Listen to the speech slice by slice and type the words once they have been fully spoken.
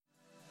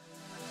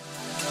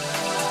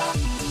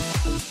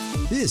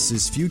This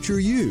is Future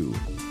You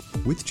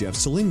with Jeff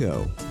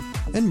Salingo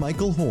and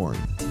Michael Horn.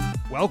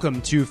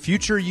 Welcome to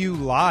Future You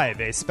Live,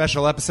 a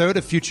special episode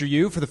of Future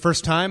You. For the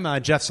first time,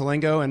 Jeff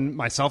Salingo and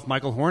myself,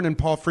 Michael Horn, and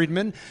Paul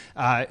Friedman,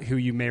 who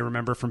you may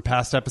remember from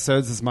past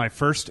episodes, is my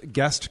first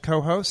guest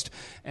co-host,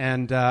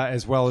 and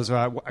as well as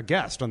a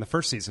guest on the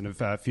first season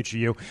of Future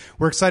You.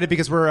 We're excited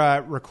because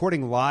we're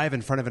recording live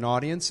in front of an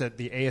audience at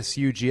the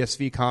ASU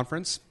GSV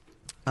conference.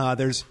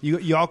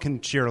 You all can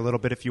cheer a little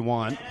bit if you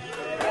want.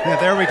 Yeah,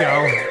 there we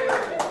go.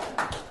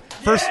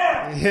 First,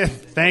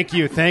 thank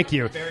you.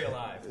 Very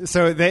alive.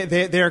 So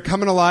they are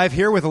coming alive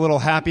here with a little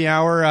happy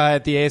hour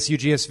at the ASU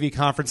GSV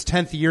conference,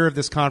 10th year of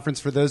this conference.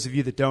 For those of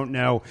you that don't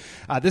know,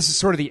 this is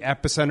sort of the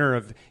epicenter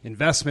of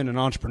investment and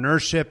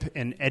entrepreneurship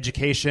and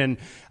education,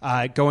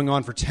 going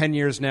on for 10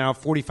 years now,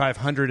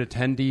 4,500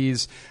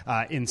 attendees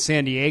in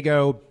San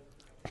Diego.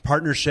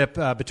 Partnership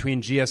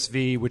between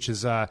GSV, which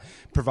is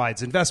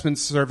provides investment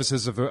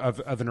services of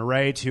an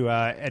array to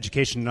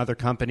education and other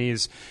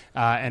companies,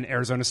 and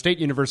Arizona State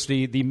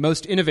University, the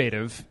most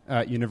innovative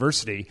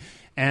university.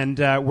 And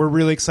we're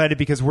really excited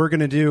because we're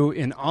going to do,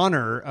 in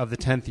honor of the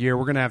 10th year,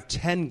 we're going to have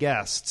 10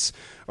 guests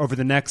over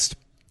the next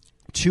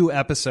 2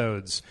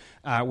 episodes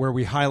where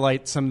we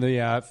highlight some of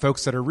the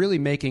folks that are really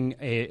making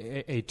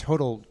a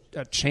total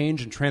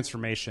change and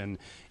transformation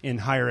in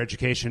higher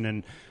education.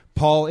 And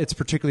Paul, it's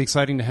particularly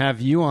exciting to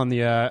have you on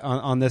the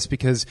on this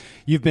because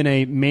you've been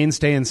a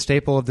mainstay and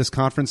staple of this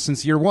conference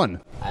since year one.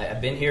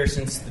 I've been here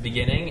since the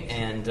beginning,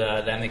 and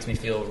that makes me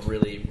feel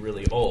really,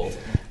 really old.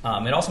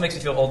 It also makes me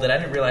feel old that I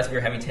didn't realize we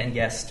were having 10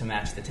 guests to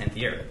match the 10th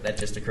year. That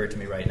just occurred to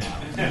me right now.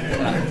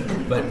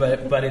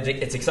 But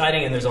it's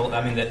exciting, and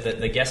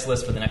the guest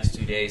list for the next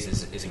 2 days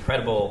is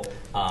incredible.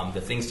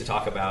 The things to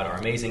talk about are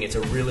amazing. It's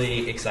a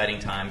really exciting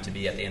time to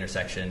be at the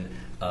intersection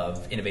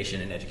of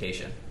innovation and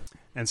education.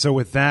 And so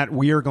with that,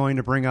 we are going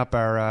to bring up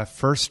our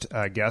first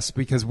guest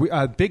because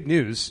big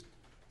news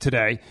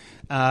today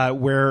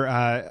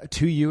where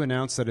 2U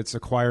announced that it's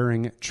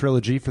acquiring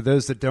Trilogy. For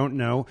those that don't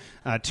know,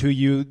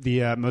 2U,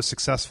 the most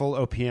successful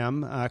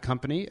OPM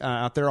company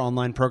out there,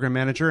 online program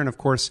manager. And of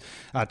course,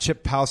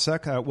 Chip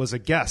Paucek was a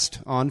guest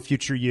on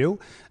Future U.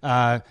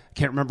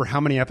 Can't remember how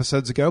many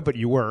episodes ago, but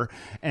you were.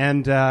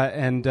 And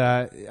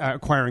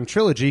acquiring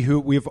Trilogy, who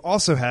we've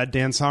also had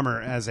Dan Sommer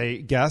as a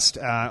guest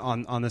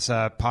on this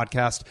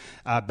podcast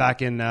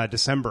back in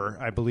December,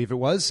 I believe it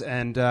was.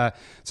 And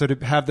so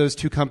to have those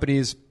two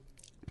companies,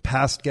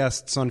 past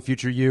guests on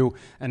Future You,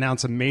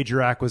 announce a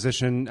major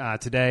acquisition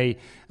today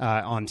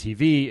on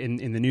TV,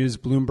 in the news,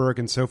 Bloomberg,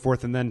 and so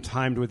forth, and then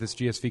timed with this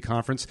GSV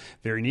conference.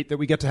 Very neat that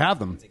we get to have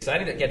them. It's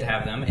exciting to get to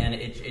have them, and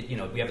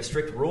we have a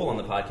strict rule on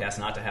the podcast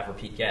not to have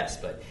repeat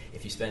guests, but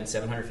if you spend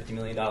 $750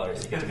 million,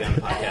 you get to be on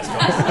the podcast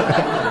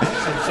twice.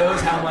 So it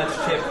shows how much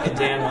Chip and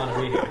Dan want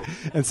to be here.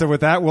 And so with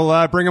that,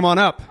 we'll bring them on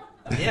up.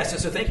 Yeah,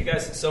 so thank you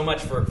guys so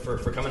much for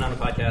coming on the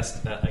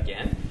podcast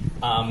again.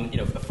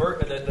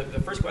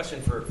 The first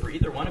question for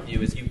either one of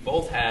you is you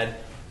both had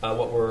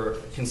what were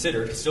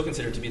still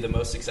considered to be the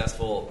most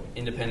successful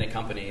independent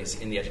companies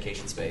in the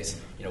education space.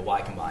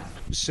 Why combine?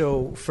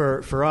 So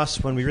for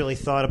us, when we really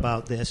thought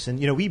about this, and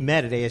we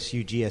met at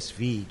ASU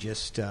GSV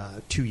just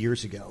 2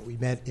 years ago. We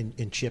met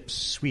in Chip's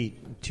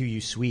suite,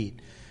 2U suite.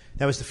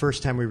 That was the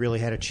first time we really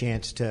had a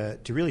chance to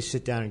really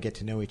sit down and get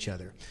to know each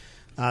other.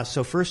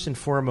 So first and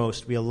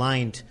foremost, we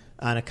aligned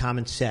on a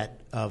common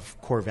set of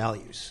core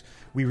values.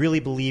 We really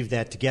believe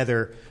that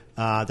together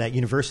that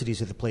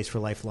universities are the place for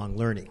lifelong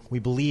learning. We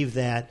believe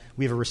that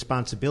we have a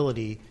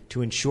responsibility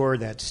to ensure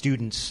that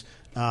students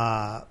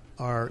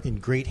are in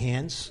great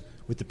hands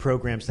with the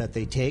programs that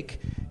they take,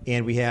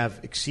 and we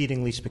have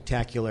exceedingly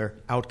spectacular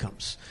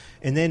outcomes.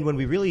 And then when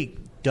we really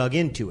dug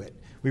into it,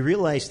 we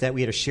realized that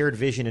we had a shared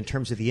vision in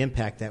terms of the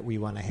impact that we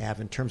want to have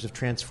in terms of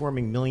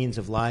transforming millions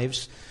of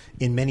lives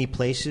in many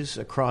places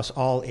across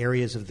all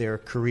areas of their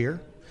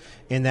career,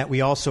 and that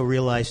we also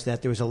realized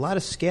that there was a lot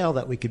of scale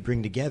that we could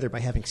bring together by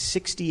having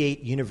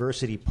 68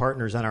 university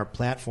partners on our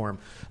platform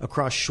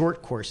across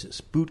short courses,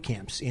 boot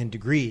camps, and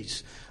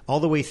degrees, all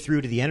the way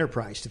through to the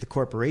enterprise, to the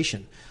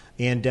corporation.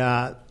 And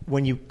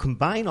when you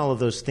combine all of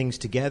those things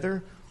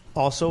together,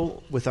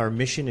 also with our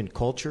mission and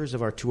cultures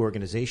of our two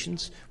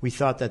organizations, we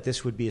thought that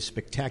this would be a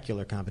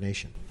spectacular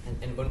combination.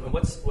 And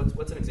what's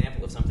an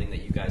example of something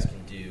that you guys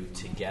can do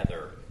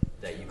together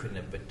that you couldn't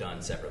have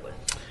done separately?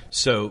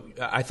 So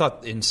I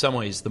thought in some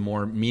ways the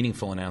more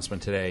meaningful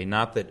announcement today,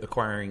 not that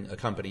acquiring a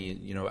company,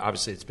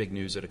 obviously it's big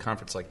news at a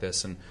conference like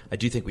this, and I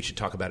do think we should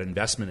talk about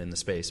investment in the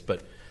space,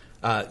 but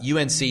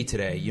UNC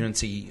today,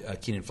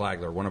 Keenan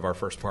Flagler, one of our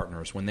first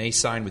partners, when they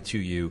signed with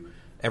 2U,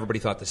 everybody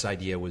thought this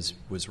idea was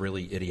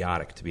really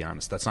idiotic, to be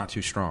honest. That's not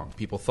too strong.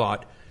 People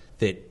thought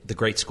that the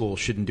great school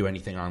shouldn't do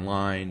anything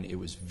online. It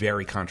was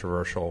very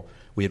controversial.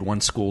 We had one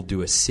school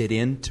do a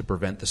sit-in to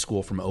prevent the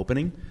school from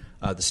opening.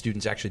 The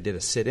students actually did a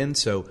sit-in.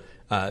 So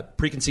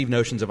preconceived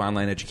notions of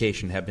online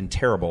education have been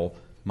terrible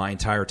my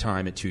entire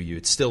time at 2U.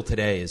 It still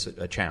today is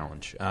a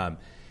challenge. And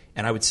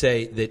I would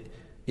say that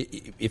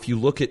if you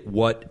look at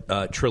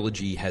what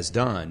Trilogy has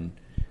done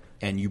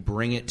and you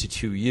bring it to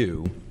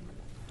 2U,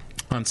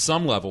 on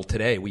some level,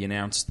 today we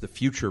announced the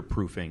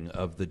future-proofing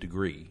of the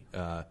degree.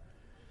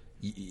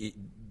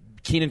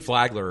 Keenan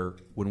Flagler,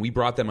 when we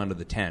brought them under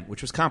the tent,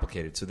 which was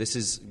complicated. So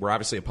we're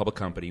obviously a public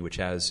company which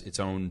has its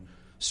own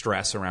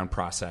stress around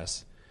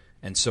process.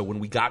 And so when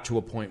we got to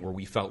a point where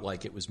we felt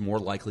like it was more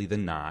likely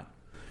than not,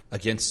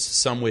 against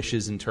some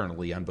wishes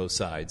internally on both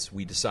sides,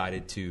 we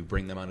decided to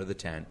bring them under the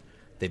tent.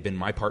 They've been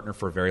my partner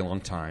for a very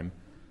long time.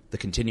 The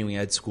continuing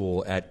ed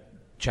school at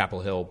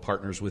Chapel Hill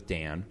partners with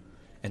Dan.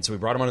 And so we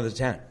brought them under the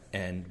tent,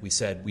 and we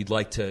said we'd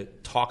like to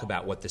talk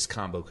about what this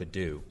combo could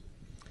do.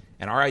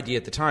 And our idea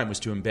at the time was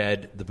to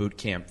embed the boot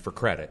camp for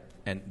credit.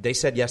 And they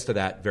said yes to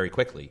that very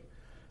quickly.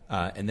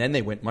 And then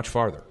they went much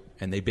farther.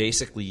 And they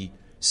basically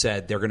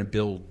said they're going to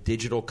build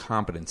digital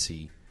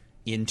competency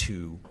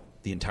into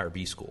the entire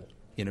B school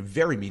in a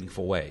very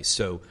meaningful way.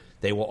 So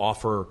they will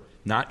offer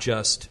not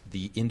just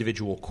the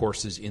individual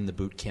courses in the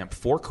boot camp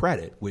for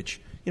credit,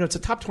 which, it's a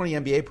top 20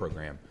 MBA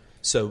program.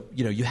 So,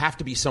 you have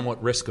to be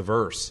somewhat risk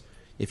averse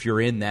if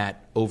you're in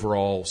that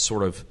overall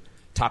sort of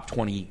top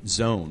 20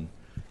 zone.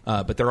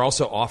 But they're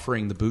also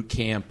offering the boot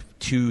camp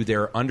to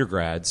their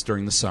undergrads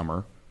during the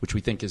summer, which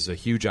we think is a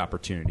huge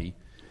opportunity.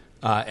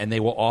 And they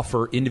will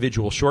offer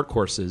individual short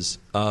courses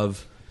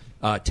of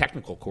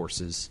technical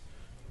courses.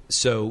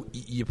 So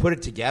you put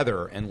it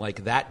together, and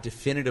that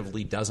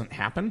definitively doesn't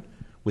happen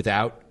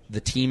without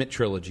the team at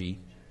Trilogy.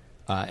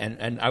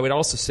 And I would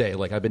also say,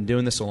 I've been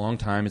doing this a long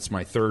time. It's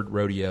my third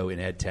rodeo in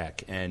ed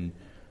tech, and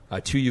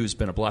 2U has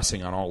been a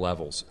blessing on all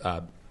levels.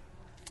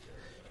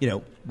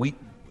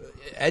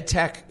 Ed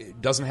tech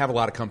doesn't have a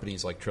lot of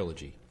companies like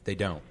Trilogy. They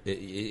don't.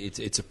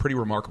 It's a pretty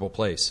remarkable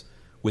place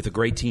with a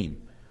great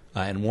team,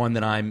 and one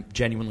that I'm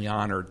genuinely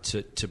honored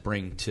to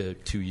bring to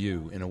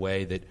 2U in a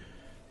way that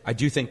I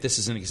do think this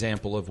is an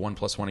example of 1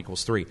 + 1 =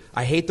 3.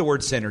 I hate the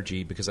word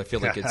synergy because I feel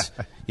like it's,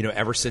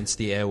 ever since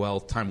the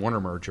AOL Time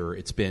Warner merger,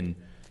 it's been,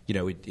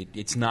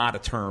 it's not a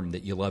term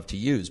that you love to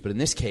use. But in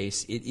this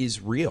case, it is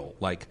real.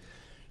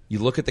 You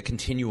look at the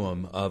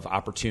continuum of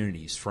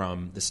opportunities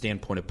from the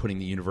standpoint of putting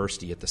the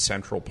university at the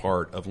central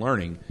part of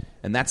learning,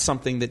 and that's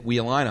something that we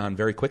align on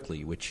very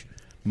quickly, which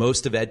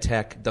most of ed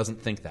tech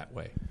doesn't think that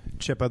way.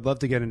 Chip, I'd love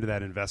to get into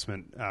that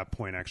investment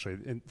point,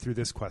 actually, through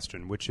this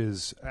question, which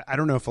is, I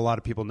don't know if a lot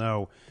of people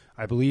know,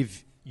 I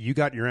believe you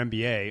got your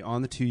MBA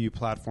on the 2U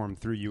platform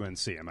through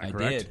UNC. Am I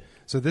correct? I did.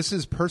 So this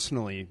is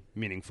personally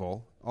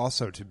meaningful,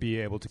 also, to be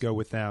able to go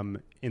with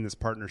them in this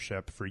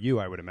partnership for you,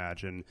 I would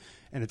imagine.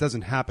 And it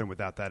doesn't happen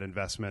without that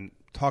investment.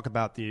 Talk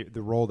about the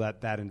role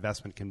that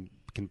investment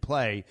can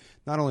play,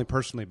 not only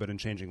personally, but in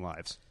changing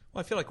lives. Well,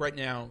 I feel like right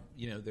now,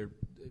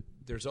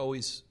 there's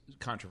always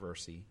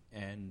controversy,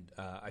 and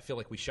I feel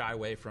like we shy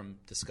away from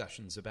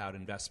discussions about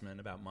investment,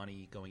 about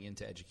money going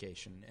into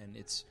education, and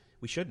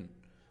we shouldn't.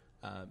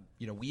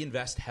 We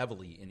invest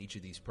heavily in each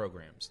of these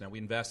programs. Now, we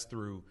invest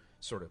through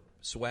sort of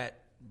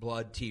sweat,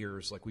 blood,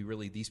 tears.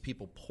 These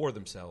people pour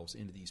themselves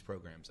into these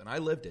programs, and I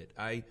lived it.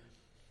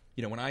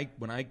 When I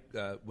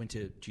went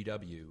to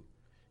GW,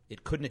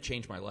 it couldn't have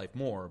changed my life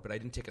more, but I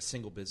didn't take a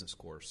single business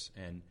course,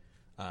 and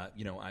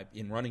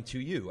in running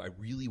 2U, I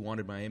really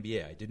wanted my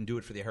MBA. I didn't do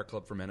it for the hair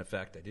club for Men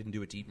Effect. I didn't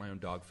do it to eat my own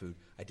dog food.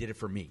 I did it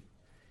for me.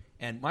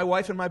 And my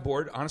wife and my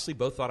board, honestly,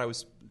 both thought I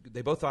was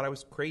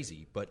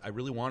crazy, but I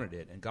really wanted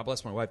it. And God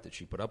bless my wife that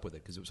she put up with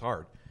it because it was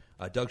hard.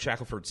 Doug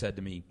Shackelford said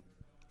to me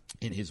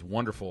in his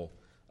wonderful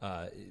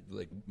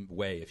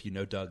way, if you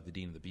know Doug, the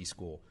dean of the B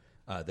School,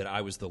 that I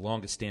was the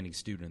longest standing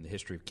student in the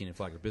history of Keenan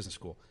Flagler Business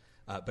School.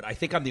 But I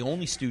think I'm the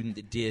only student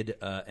that did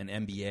an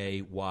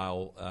MBA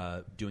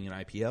while doing an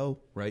IPO,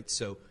 right?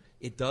 So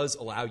it does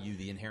allow you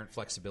the inherent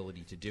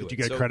flexibility to do it. Did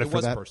you get credit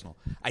for that? It was personal.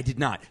 I did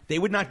not. They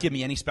would not give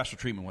me any special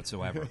treatment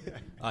whatsoever.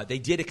 They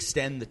did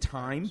extend the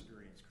time.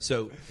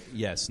 So,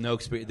 yes, no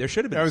experience. There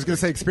should have been. I was going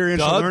to say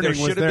experiential Doug, learning there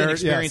should was have there. been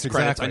experience Yes,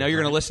 credits. exactly. I know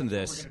you're going to listen to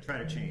this. We're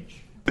going to try to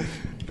change.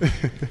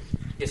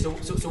 Yeah,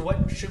 so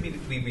what should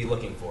we be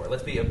looking for?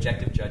 Let's be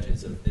objective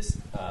judges of this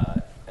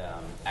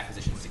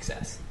acquisition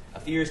success. A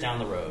few years down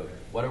the road,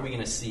 what are we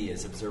going to see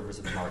as observers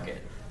of the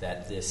market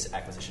that this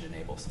acquisition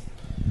enables?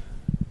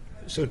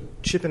 So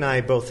Chip and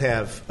I both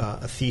have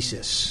a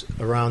thesis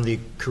around the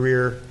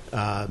career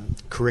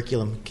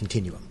curriculum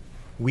continuum.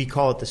 We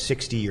call it the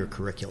 60-year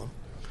curriculum.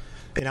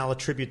 And I'll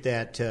attribute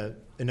that to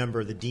a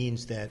number of the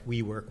deans that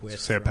we work with.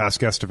 Say a past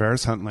guest of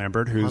ours, Hunt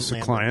Lambert, who's a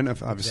client,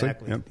 obviously.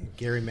 Exactly. Yep.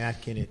 Gary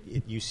Matkin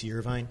at UC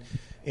Irvine.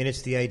 And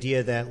it's the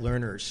idea that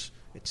learners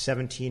at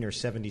 17 or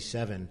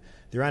 77,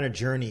 they're on a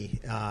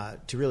journey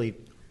to really,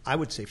 I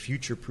would say,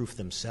 future-proof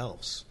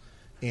themselves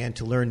and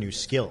to learn new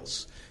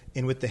skills.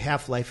 And with the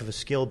half-life of a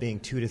skill being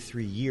 2 to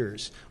 3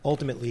 years,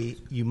 ultimately,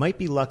 you might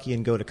be lucky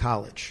and go to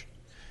college.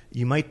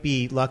 You might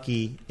be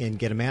lucky and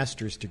get a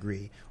master's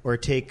degree or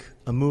take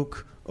a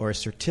MOOC or a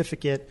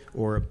certificate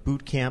or a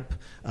boot camp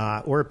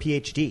or a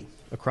PhD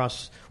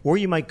across. Or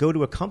you might go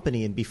to a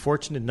company and be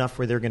fortunate enough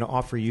where they're going to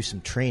offer you some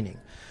training.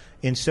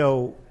 And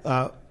so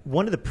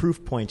one of the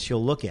proof points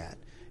you'll look at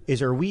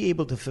is, are we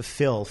able to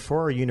fulfill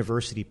for our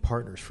university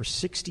partners, for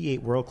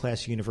 68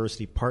 world-class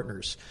university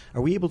partners,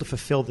 are we able to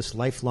fulfill this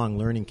lifelong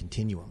learning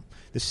continuum?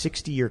 the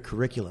 60-year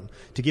curriculum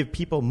to give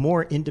people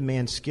more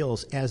in-demand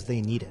skills as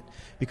they need it.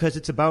 Because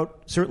it's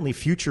about certainly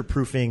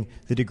future-proofing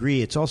the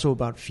degree. It's also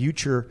about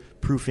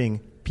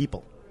future-proofing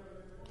people.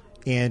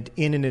 And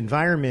in an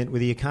environment where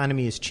the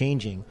economy is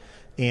changing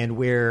and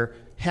where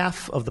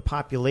half of the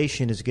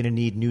population is going to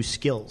need new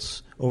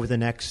skills over the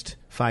next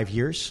 5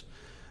 years,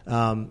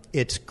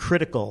 it's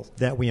critical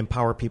that we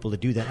empower people to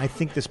do that. I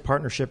think this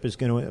partnership is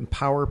going to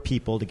empower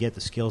people to get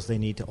the skills they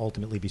need to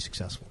ultimately be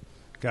successful.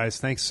 Guys,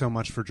 thanks so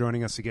much for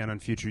joining us again on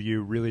Future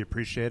You. Really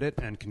appreciate it,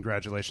 and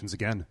congratulations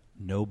again.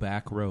 No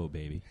back row,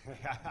 baby.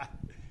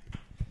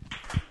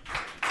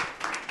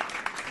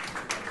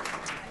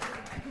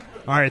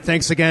 All right,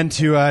 thanks again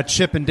to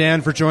Chip and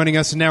Dan for joining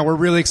us. And now we're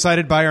really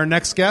excited by our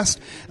next guest,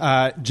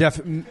 Jeff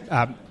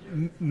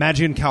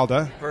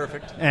Maggioncalda.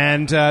 Perfect.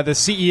 And the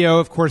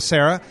CEO of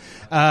Coursera,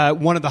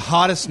 one of the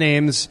hottest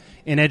names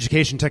in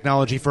education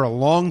technology for a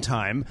long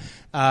time.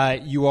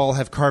 You all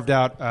have carved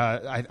out,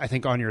 I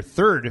think, on your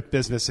third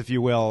business, if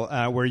you will,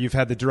 where you've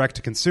had the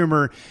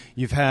direct-to-consumer,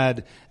 you've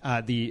had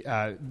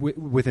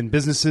within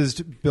businesses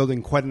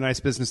building quite a nice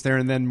business there,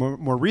 and then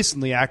more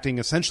recently acting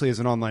essentially as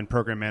an online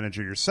program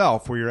manager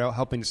yourself, where you're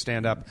helping to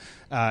stand up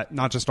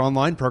not just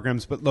online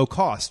programs, but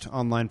low-cost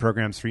online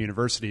programs for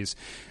universities.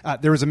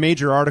 There was a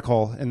major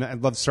article, and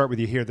I'd love to start with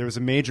you here. There was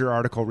a major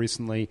article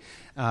recently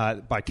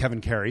by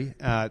Kevin Carey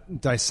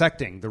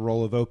dissecting the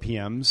role of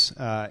OPMs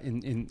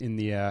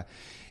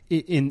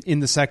in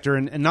the sector,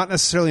 and not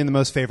necessarily in the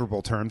most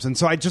favorable terms. And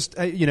so I just,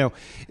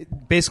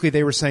 basically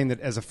they were saying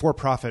that as a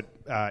for-profit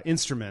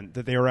instrument,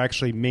 that they were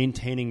actually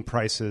maintaining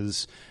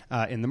prices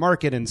in the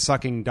market and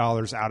sucking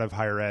dollars out of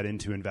higher ed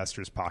into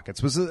investors'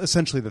 pockets, was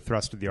essentially the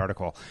thrust of the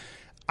article.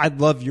 I'd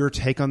love your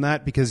take on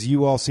that, because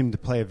you all seem to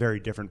play a very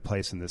different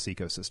place in this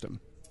ecosystem.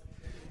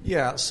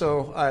 Yeah,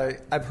 so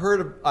I've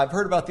heard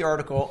about the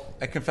article.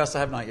 I confess I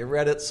have not yet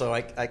read it, so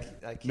I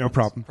can't no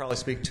problem. Probably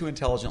speak too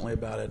intelligently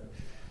about it.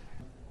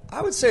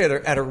 I would say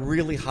at a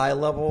really high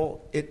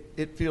level,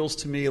 it feels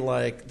to me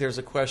like there's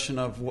a question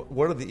of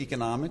what are the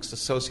economics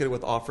associated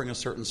with offering a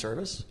certain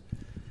service?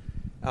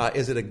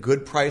 Is it a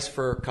good price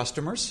for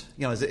customers?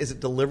 Is it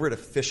delivered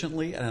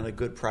efficiently and at a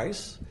good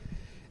price?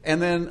 And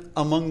then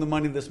among the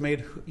money that's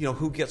made,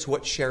 who gets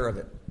what share of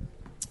it?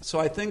 So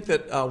I think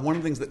that one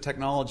of the things that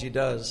technology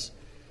does,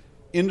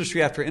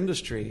 industry after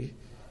industry,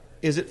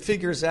 is it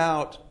figures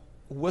out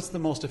what's the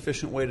most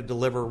efficient way to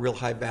deliver real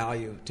high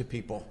value to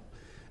people.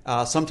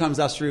 Sometimes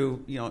that's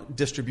through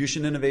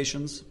distribution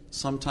innovations.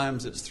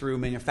 Sometimes it's through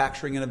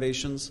manufacturing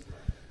innovations.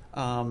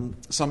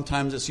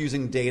 Sometimes it's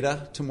using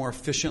data to more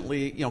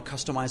efficiently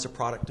customize a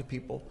product to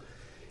people.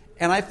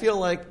 And I feel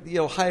like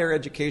higher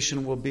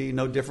education will be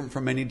no different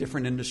from many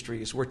different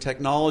industries, where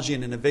technology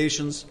and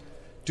innovations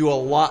do a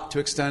lot to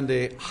extend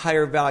a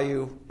higher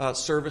value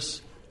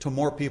service to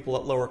more people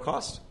at lower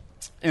cost.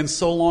 And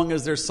so long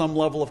as there's some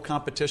level of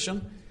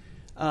competition,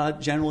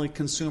 generally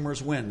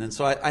consumers win. And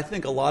so I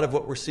think a lot of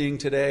what we're seeing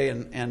today,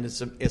 and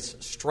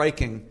it's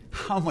striking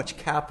how much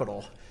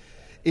capital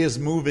is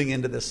moving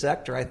into this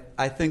sector.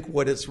 I think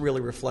what it's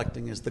really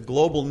reflecting is the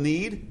global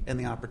need and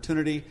the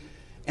opportunity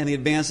and the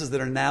advances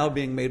that are now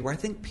being made, where I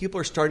think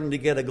people are starting to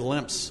get a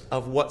glimpse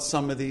of what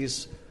some of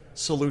these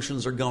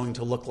solutions are going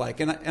to look like.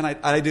 And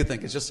I do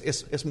think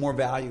it's more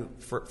value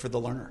for the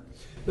learner.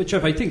 But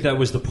Jeff, I think that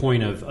was the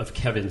point of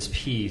Kevin's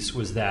piece,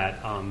 was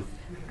that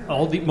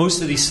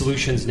most of these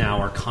solutions now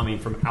are coming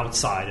from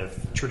outside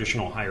of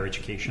traditional higher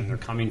education. They're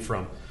coming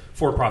from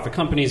for-profit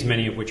companies,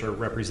 many of which are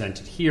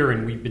represented here,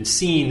 and we've been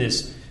seeing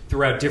this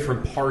throughout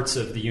different parts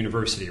of the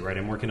university, right?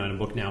 I'm working on a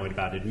book now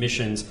about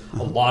admissions.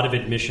 A lot of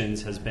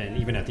admissions has been,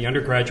 even at the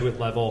undergraduate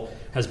level,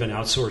 has been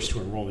outsourced to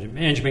enrollment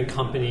management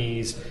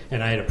companies.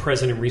 And I had a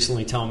president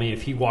recently tell me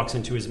if he walks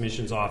into his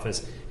admissions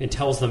office and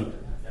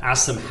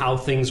asks them how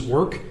things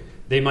work,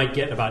 they might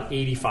get about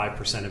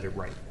 85% of it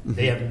right. Mm-hmm.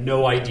 They have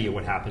no idea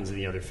what happens in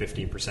the other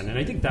 15%. And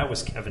I think that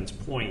was Kevin's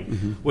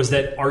point, was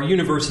that our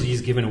university is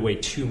giving away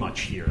too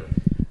much here.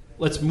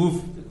 Let's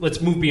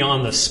move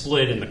beyond the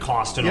split and the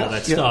cost and all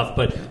that stuff,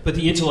 but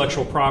the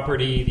intellectual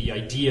property, the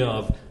idea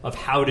of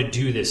how to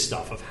do this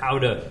stuff, of how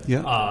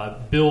to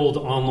build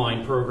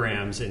online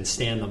programs and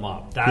stand them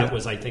up. That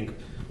was, I think,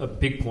 a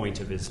big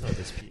point of his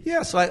piece.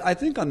 Yeah, so I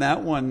think on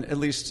that one, at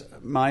least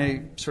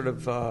my sort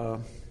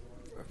of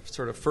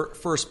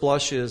first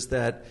blush is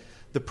that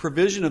the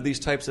provision of these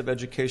types of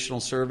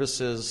educational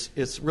services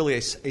is really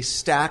a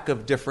stack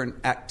of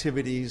different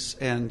activities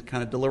and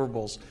kind of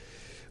deliverables.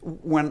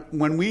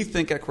 When we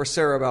think at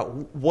Coursera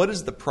about what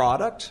is the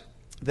product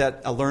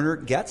that a learner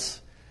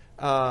gets,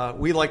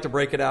 we like to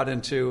break it out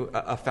into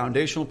a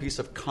foundational piece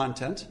of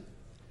content.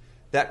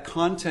 That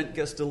content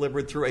gets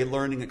delivered through a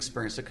learning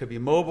experience. It could be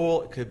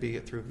mobile, it could be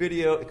through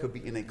video, it could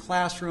be in a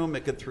classroom,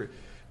 it could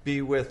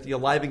be with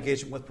live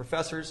engagement with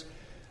professors.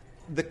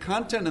 The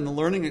content and the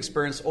learning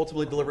experience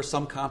ultimately deliver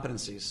some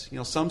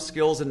competencies, some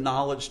skills and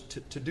knowledge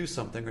to do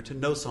something or to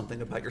know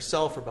something about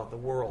yourself or about the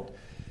world.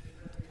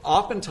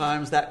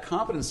 Oftentimes, that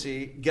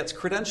competency gets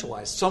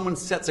credentialized. Someone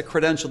sets a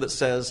credential that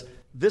says,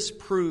 this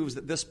proves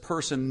that this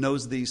person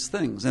knows these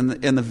things. And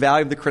the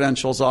value of the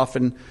credential is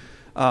often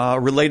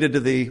related to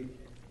the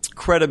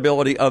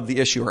credibility of the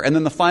issuer. And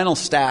then the final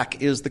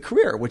stack is the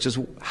career, which is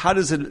how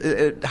does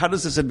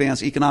this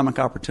advance economic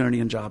opportunity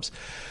and jobs?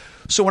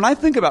 So when I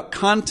think about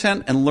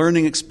content and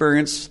learning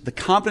experience, the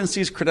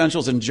competencies,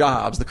 credentials, and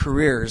jobs, the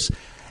careers,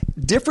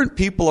 different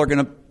people are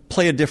going to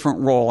play a different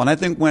role. And I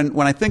think when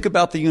I think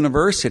about the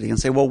university and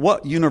say, well,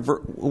 what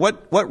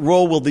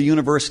role will the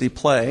university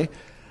play?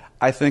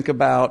 I think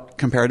about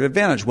comparative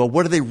advantage. Well,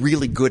 what are they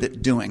really good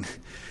at doing?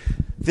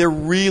 They're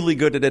really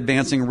good at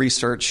advancing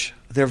research.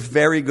 They're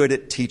very good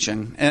at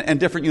teaching. And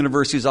different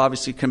universities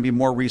obviously can be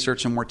more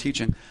research and more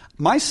teaching.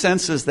 My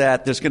sense is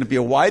that there's going to be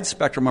a wide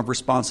spectrum of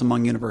response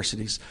among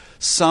universities.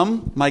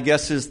 Some, my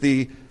guess is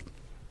the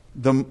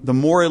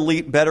more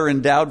elite, better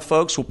endowed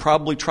folks will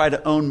probably try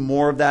to own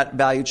more of that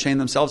value chain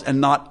themselves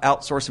and not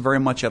outsource very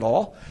much at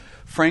all.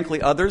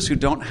 Frankly, others who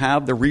don't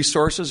have the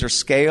resources or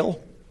scale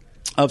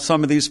of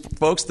some of these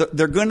folks,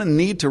 they're going to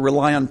need to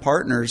rely on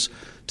partners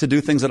to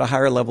do things at a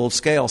higher level of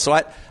scale. So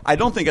I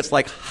don't think it's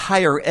like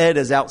higher ed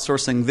is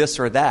outsourcing this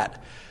or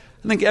that.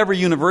 I think every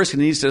university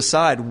needs to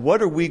decide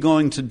what are we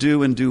going to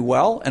do and do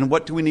well, and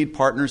what do we need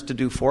partners to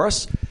do for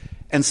us.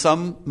 And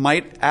some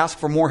might ask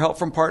for more help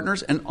from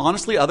partners, and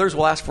honestly, others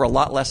will ask for a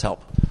lot less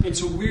help. And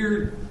so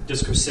where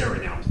does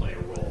Coursera now play a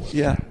role in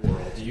that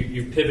world?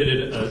 You've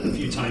pivoted a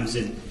few times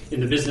in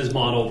the business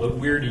model, but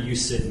where do you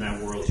sit in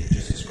that world you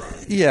just described?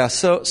 Yeah,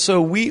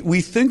 so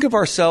we think of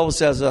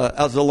ourselves as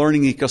a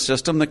learning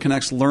ecosystem that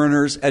connects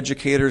learners,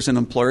 educators, and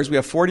employers. We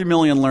have 40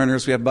 million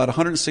learners. We have about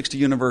 160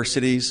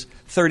 universities,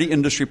 30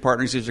 industry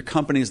partners. These are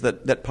companies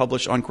that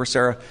publish on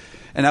Coursera.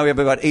 And now we have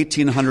about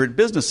 1,800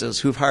 businesses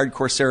who've hired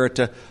Coursera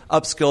to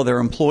upskill their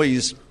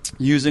employees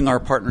using our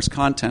partners'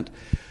 content.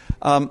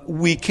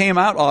 We came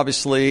out,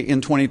 obviously,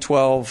 in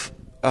 2012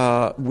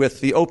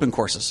 with the open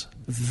courses.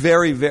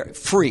 Very, very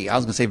free. I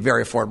was going to say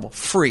very affordable.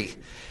 Free.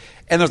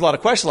 And there's a lot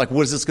of questions like,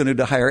 what is this going to do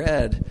to higher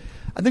ed?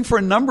 I think for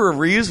a number of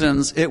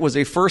reasons, it was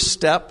a first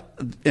step,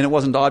 and it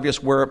wasn't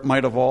obvious where it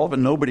might evolve,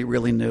 and nobody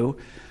really knew.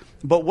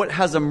 But what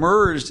has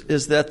emerged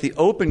is that the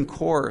open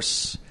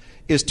course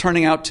is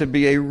turning out to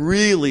be a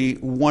really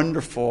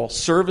wonderful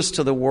service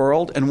to the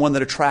world, and one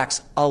that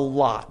attracts a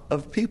lot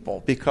of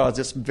people because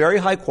it's very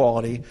high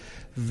quality,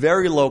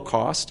 very low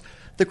cost.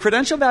 The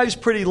credential value is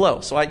pretty low.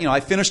 So I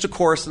finished a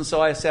course, and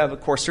so I have a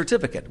course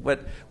certificate.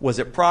 But was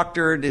it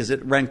proctored? Is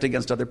it ranked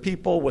against other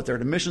people? Was there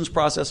an admissions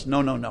process?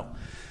 No.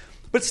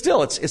 But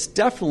still, it's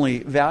definitely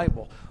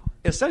valuable.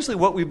 Essentially,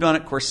 what we've done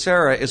at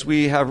Coursera is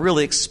we have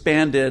really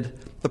expanded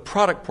the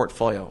product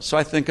portfolio. So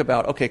I think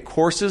about,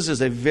 courses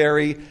is a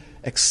very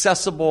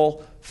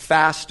accessible,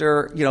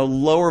 faster,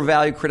 lower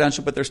value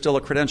credential, but there's still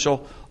a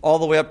credential, all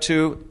the way up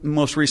to,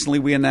 most recently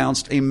we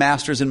announced a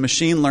master's in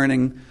machine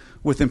learning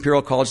with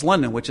Imperial College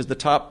London, which is the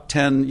top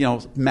 10,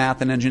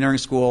 math and engineering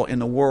school in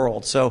the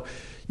world. So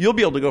you'll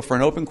be able to go for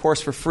an open course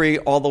for free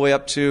all the way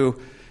up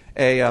to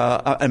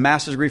a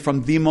master's degree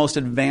from the most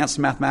advanced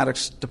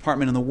mathematics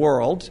department in the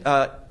world,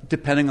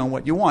 depending on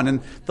what you want. And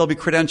there'll be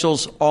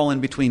credentials all in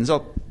between.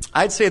 So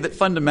I'd say that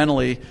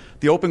fundamentally,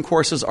 the open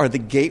courses are the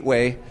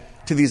gateway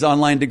to these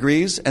online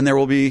degrees, and there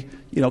will be,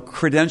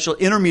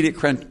 intermediate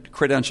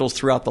credentials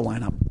throughout the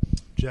lineup.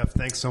 Jeff,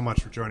 thanks so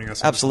much for joining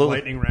us. Absolutely.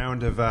 On this lightning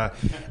round of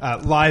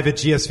live at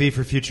GSV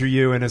for Future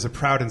You, and as a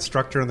proud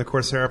instructor on the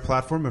Coursera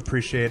platform,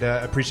 appreciate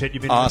you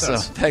being with us.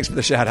 Awesome. Thanks for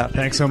the shout out.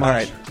 Thanks so much. All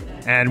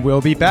right. And we'll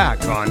be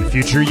back on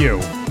Future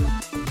You.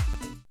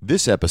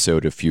 This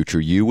episode of Future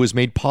You was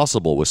made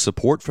possible with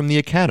support from the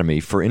Academy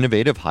for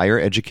Innovative Higher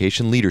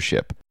Education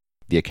Leadership.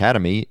 The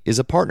Academy is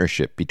a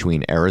partnership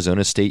between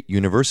Arizona State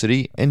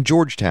University and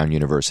Georgetown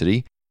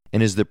University,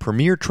 and is the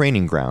premier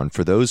training ground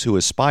for those who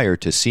aspire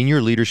to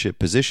senior leadership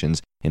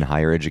positions in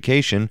higher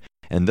education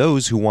and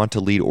those who want to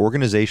lead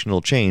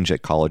organizational change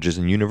at colleges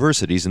and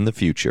universities in the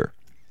future.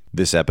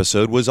 This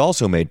episode was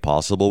also made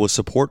possible with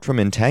support from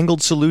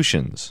Entangled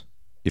Solutions.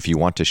 If you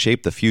want to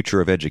shape the future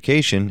of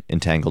education,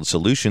 Entangled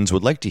Solutions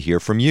would like to hear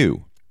from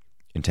you.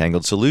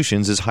 Entangled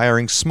Solutions is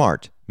hiring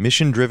smart,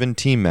 mission-driven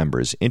team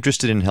members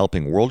interested in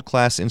helping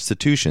world-class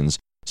institutions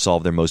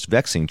solve their most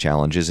vexing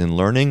challenges in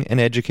learning and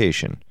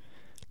education.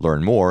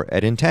 Learn more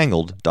at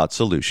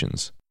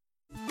entangled.solutions.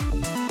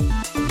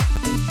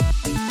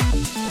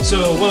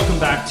 So welcome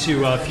back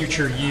to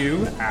Future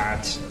You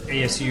at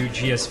ASU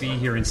GSV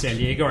here in San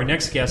Diego. Our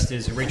next guest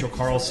is Rachel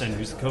Carlson,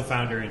 who's the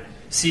co-founder and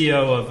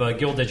CEO of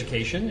Guild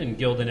Education. And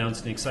Guild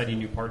announced an exciting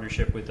new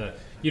partnership with the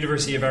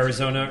University of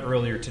Arizona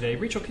earlier today.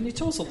 Rachel, can you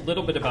tell us a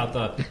little bit about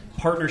the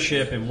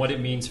partnership and what it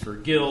means for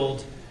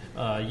Guild,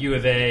 U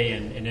of A,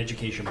 and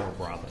education more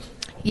broadly?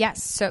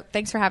 Yes. So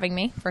thanks for having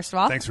me, first of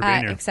all. Thanks for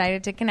being here.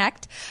 Excited to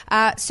connect.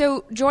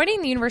 So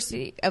joining the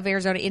University of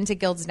Arizona into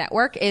Guild's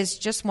network is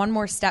just one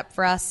more step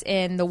for us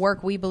in the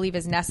work we believe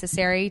is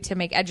necessary to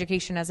make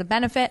education as a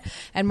benefit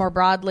and more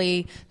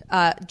broadly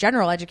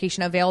general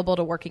education available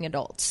to working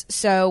adults.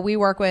 So we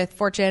work with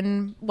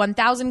Fortune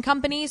 1000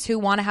 companies who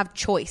want to have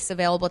choice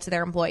available to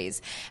their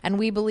employees. And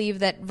we believe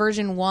that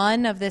version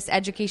 1 of this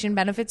education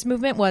benefits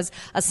movement was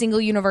a single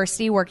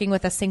university working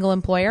with a single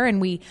employer. And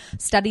we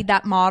studied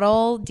that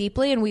model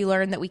deeply, and we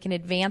learned that we can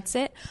advance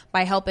it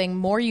by helping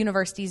more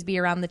universities be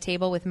around the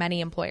table with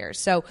many employers.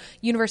 So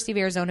University of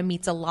Arizona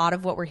meets a lot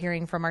of what we're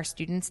hearing from our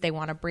students. They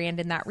want a brand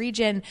in that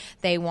region.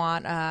 They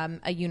want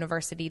a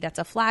university that's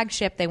a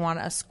flagship. They want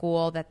a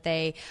school that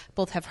they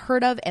both have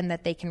heard of and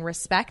that they can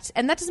respect.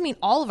 And that doesn't mean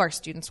all of our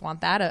students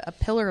want that. A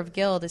pillar of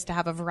Guild is to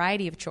have a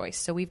variety of choice.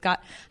 So we've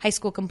got high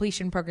school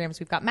completion programs,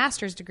 we've got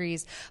master's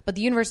degrees, but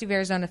the University of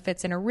Arizona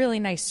fits in a really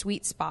nice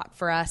sweet spot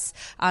for us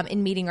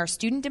in meeting our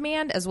student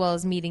demand as well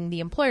as meeting the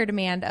employer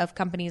demand of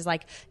companies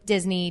like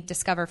Disney,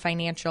 Discover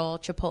Financial,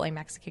 Chipotle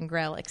Mexican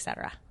Grill,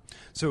 etc.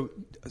 So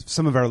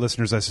some of our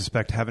listeners, I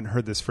suspect, haven't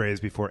heard this phrase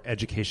before,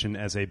 education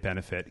as a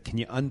benefit. Can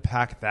you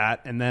unpack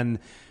that? And then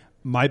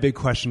my big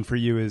question for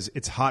you is,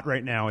 it's hot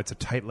right now. It's a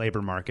tight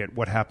labor market.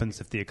 What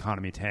happens if the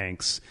economy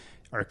tanks?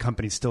 Are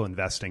companies still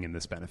investing in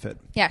this benefit?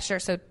 Yeah, sure.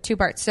 So 2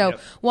 parts. So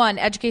one,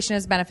 education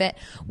as benefit.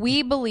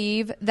 We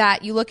believe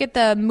that you look at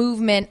the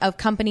movement of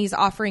companies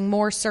offering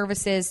more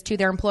services to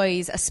their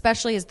employees,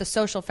 especially as the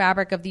social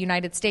fabric of the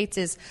United States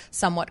is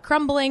somewhat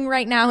crumbling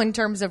right now in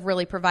terms of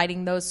really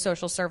providing those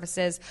social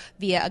services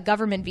via a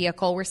government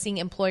vehicle. We're seeing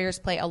employers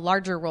play a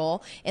larger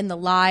role in the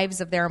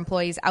lives of their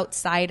employees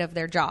outside of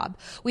their job.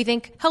 We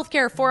think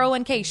healthcare,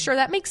 401k, sure,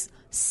 that makes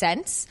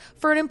sense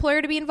for an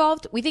employer to be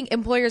involved. We think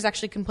employers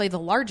actually can play the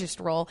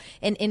largest role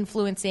in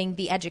influencing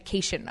the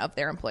education of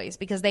their employees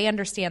because they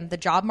understand the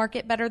job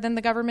market better than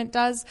the government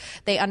does.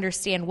 They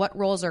understand what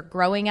roles are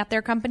growing at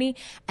their company.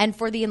 And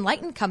for the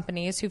enlightened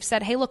companies who've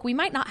said, hey, look, we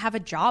might not have a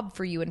job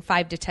for you in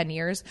 5 to 10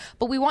 years,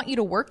 but we want you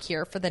to work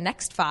here for the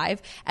next 5,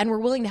 and we're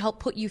willing to help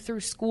put you through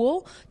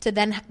school to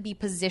then be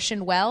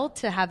positioned well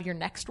to have your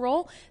next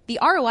role. The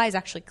ROI is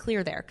actually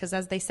clear there because,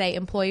 as they say,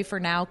 employee for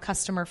now,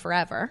 customer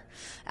forever.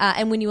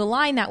 And when you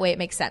align that way, it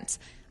makes sense.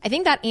 I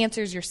think that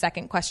answers your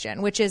second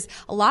question, which is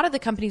a lot of the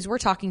companies we're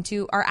talking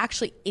to are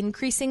actually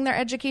increasing their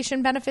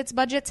education benefits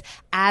budgets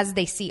as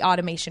they see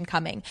automation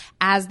coming,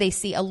 as they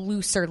see a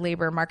looser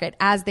labor market,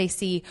 as they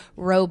see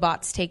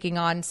robots taking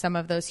on some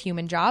of those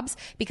human jobs,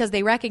 because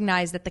they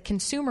recognize that the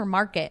consumer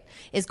market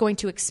is going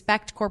to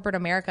expect corporate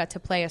America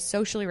to play a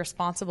socially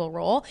responsible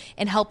role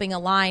in helping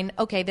align,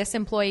 okay, this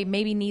employee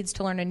maybe needs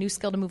to learn a new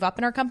skill to move up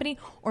in our company,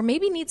 or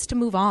maybe needs to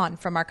move on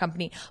from our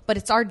company, but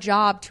it's our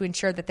job to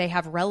ensure that they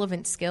have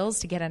relevant skills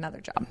to get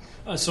another job.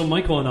 So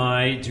Michael and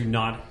I do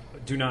not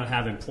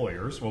have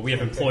employers. Well, we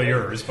have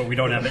employers, but we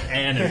don't have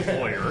an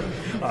employer.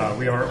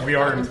 We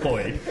are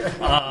employed,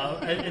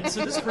 and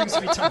so this brings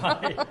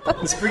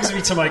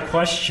me to my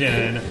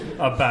question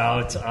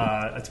about.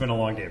 It's been a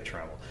long day of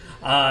travel.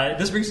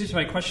 This brings me to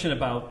my question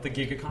about the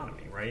gig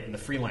economy, right, and the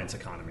freelance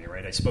economy,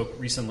 right. I spoke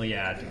recently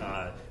at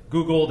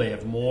Google. They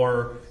have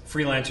more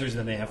freelancers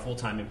than they have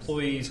full-time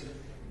employees.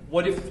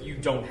 What if you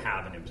don't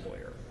have an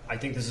employer? I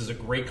think this is a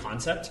great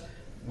concept.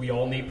 We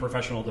all need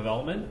professional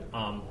development,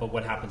 but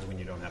what happens when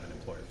you don't have an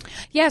employer?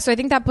 Yeah, so I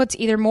think that puts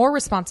either more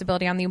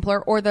responsibility on the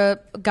employer or the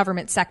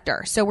government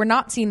sector. So we're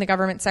not seeing the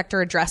government sector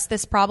address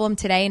this problem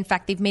today. In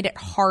fact, they've made it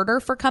harder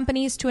for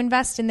companies to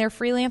invest in their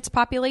freelance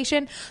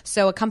population.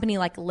 So a company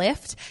like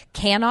Lyft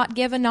cannot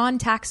give a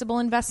non-taxable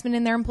investment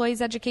in their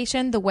employees'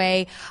 education the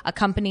way a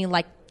company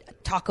like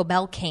Taco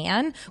Bell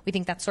can. We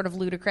think that's sort of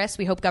ludicrous.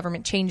 We hope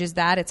government changes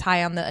that. It's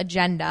high on the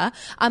agenda.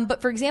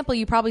 But for example,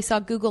 you probably saw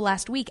Google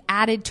last week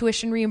added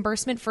tuition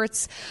reimbursement for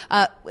its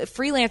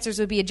freelancers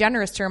would be a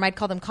generous term. I'd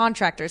call them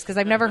contractors because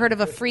I've never heard of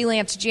a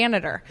freelance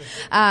janitor.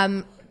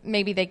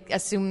 Maybe they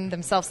assume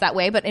themselves that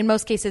way, but in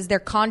most cases, they're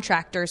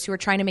contractors who are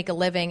trying to make a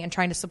living and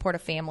trying to support a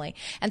family.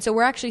 And so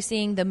we're actually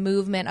seeing the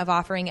movement of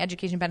offering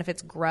education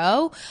benefits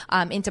grow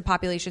into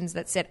populations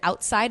that sit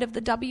outside of the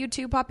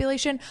W-2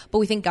 population, but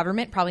we think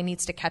government probably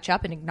needs to catch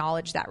up and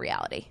acknowledge that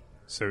reality.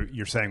 So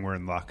you're saying we're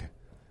in luck?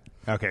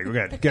 Okay,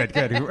 good.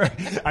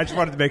 I just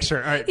wanted to make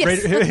sure. All right.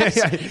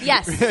 Yes.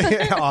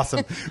 Yes.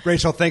 Awesome.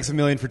 Rachel, thanks a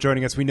million for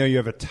joining us. We know you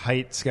have a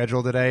tight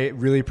schedule today.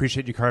 Really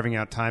appreciate you carving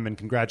out time, and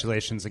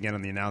congratulations again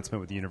on the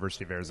announcement with the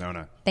University of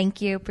Arizona.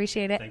 Thank you.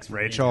 Appreciate it. Thanks,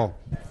 Rachel.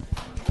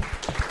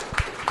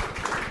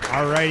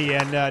 All righty,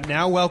 and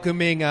now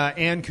welcoming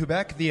Ann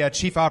Kubek, the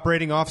Chief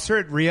Operating Officer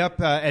at ReUp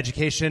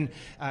Education.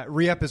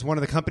 ReUp is one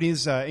of the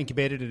companies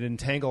incubated at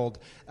Entangled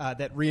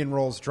that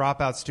re-enrolls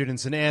dropout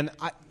students. And Ann,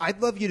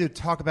 I'd love you to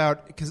talk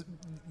about, because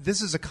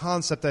this is a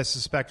concept I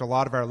suspect a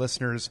lot of our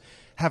listeners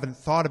haven't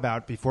thought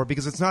about before,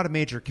 because it's not a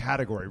major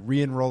category,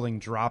 re-enrolling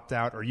dropped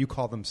out, or you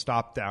call them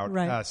stopped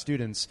out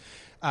students.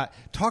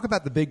 Talk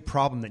about the big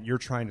problem that you're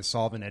trying to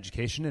solve in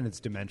education and its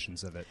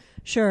dimensions of it.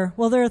 Sure.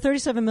 Well, there are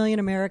 37 million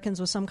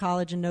Americans with some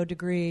college and no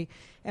degree,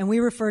 and we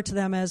refer to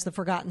them as the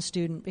forgotten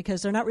student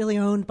because they're not really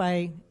owned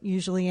by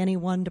usually any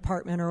one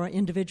department or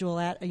individual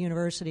at a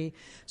university.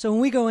 So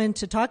when we go in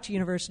to talk to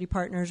university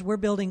partners, we're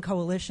building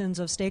coalitions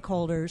of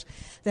stakeholders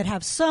that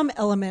have some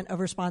element of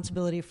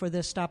responsibility for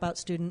this stop-out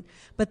student,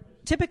 but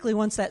typically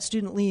once that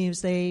student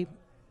leaves, they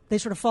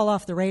sort of fall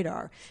off the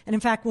radar. And in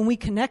fact, when we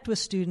connect with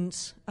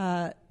students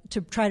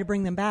to try to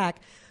bring them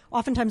back,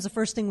 oftentimes the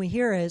first thing we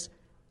hear is,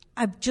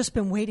 I've just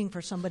been waiting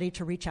for somebody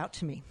to reach out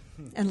to me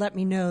and let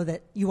me know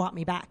that you want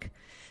me back.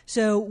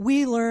 So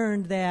we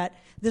learned that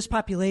this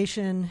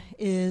population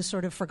is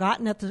sort of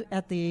forgotten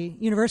at the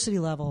university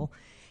level,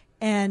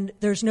 and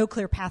there's no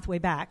clear pathway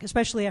back,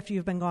 especially after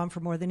you've been gone for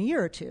more than a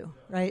year or two,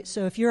 right?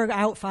 So if you're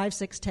out 5,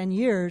 6, 10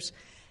 years,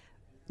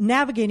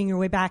 navigating your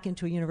way back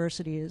into a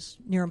university is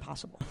near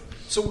impossible.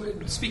 So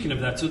speaking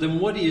of that, so then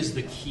what is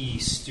the key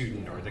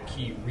student or the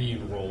key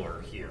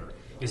re-enroller here?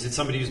 Is it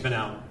somebody who's been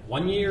out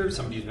 1 year,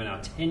 somebody who's been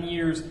out 10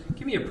 years?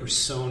 Give me a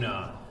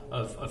persona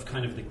of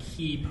kind of the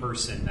key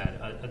person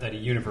that a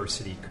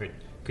university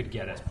could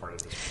get as part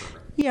of this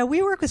program. Yeah,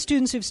 we work with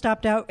students who've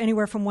stopped out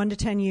anywhere from 1 to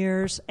 10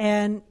 years.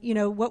 And,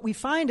 what we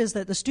find is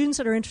that the students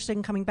that are interested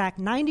in coming back,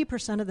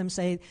 90% of them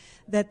say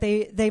that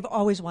they've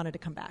always wanted to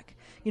come back,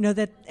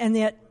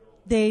 that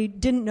they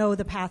didn't know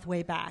the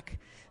pathway back.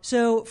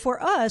 So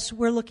for us,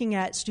 we're looking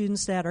at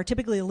students that are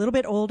typically a little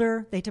bit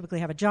older. They typically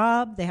have a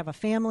job. They have a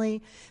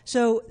family.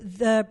 So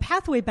the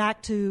pathway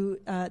back to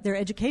their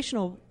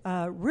educational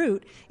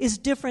route is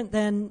different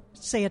than,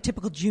 say, a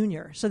typical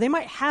junior. So they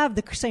might have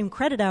the same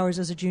credit hours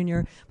as a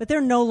junior, but they're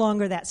no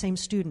longer that same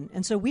student.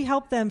 And so we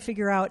help them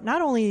figure out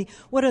not only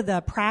what are the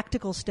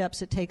practical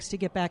steps it takes to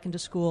get back into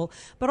school,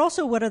 but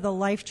also what are the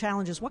life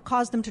challenges, what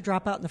caused them to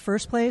drop out in the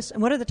first place,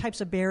 and what are the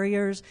types of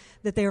barriers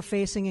that they are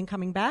facing in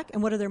coming back,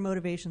 and what are their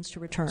motivations to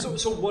return.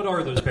 So what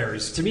are those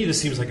barriers? To me, this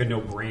seems like a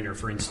no-brainer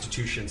for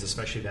institutions,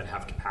 especially that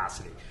have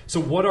capacity. So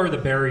what are the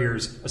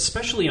barriers,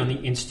 especially on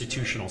the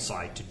institutional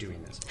side, to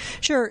doing this?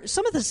 Sure.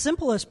 Some of the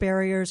simplest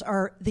barriers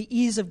are the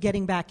ease of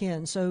getting back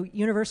in. So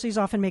universities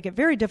often make it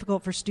very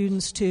difficult for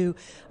students to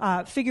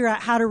figure out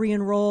how to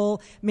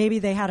re-enroll. Maybe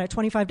they had a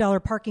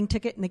 $25 parking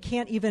ticket and they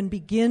can't even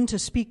begin to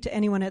speak to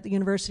anyone at the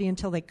university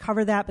until they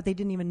cover that, but they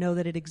didn't even know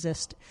that it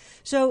existed.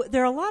 So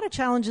there are a lot of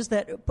challenges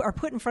that are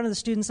put in front of the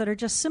students that are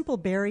just simple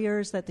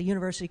barriers that the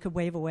university could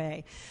wave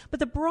away. But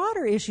the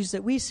broader issues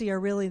that we see are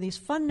really these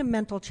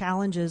fundamental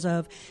challenges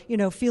of,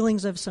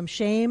 feelings of some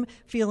shame,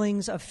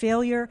 feelings of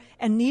failure,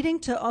 and needing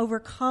to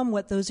overcome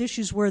what those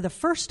issues were the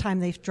first time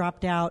they've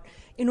dropped out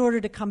in order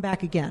to come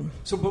back again.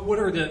 So, but what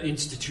are the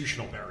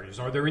institutional barriers?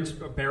 Are there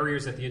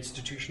barriers at the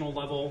institutional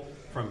level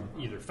from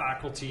either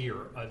faculty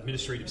or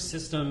administrative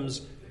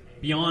systems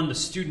beyond the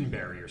student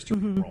barriers to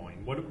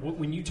enrolling? What,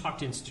 when you talk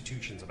to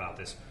institutions about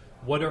this,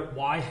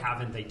 why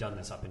haven't they done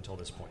this up until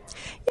this point?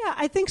 Yeah,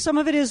 I think some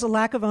of it is a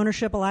lack of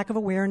ownership, a lack of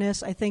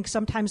awareness. I think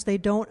sometimes they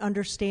don't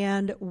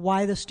understand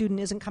why the student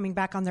isn't coming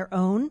back on their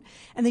own,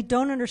 and they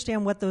don't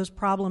understand what those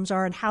problems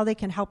are and how they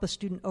can help a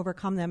student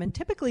overcome them. And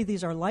typically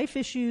these are life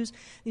issues.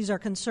 These are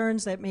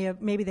concerns that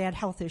maybe they had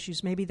health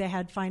issues, maybe they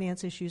had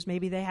finance issues,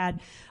 maybe they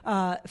had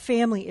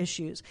family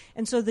issues.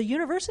 And so the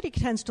university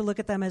tends to look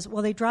at them as,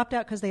 well, they dropped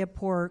out because they had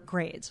poor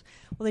grades.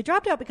 Well, they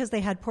dropped out because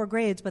they had poor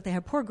grades, but they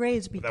had poor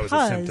grades because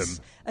that was a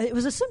symptom. It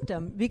was a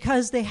symptom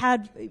because they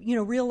had,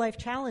 real life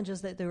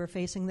challenges that they were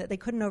facing that they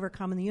couldn't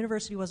overcome, and the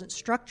university wasn't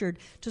structured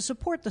to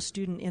support the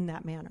student in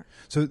that manner.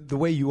 So the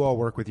way you all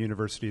work with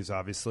universities,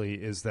 obviously,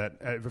 is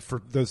that,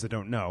 for those that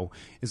don't know,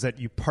 is that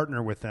you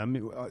partner with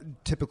them,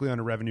 typically on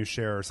a revenue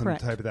share or some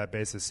Correct. type of that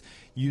basis.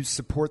 You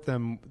support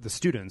them, the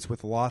students,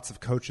 with lots of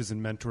coaches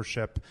and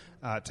mentorship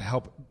to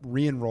help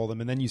re-enroll them,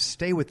 and then you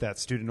stay with that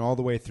student all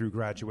the way through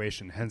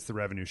graduation, hence the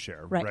revenue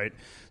share, right?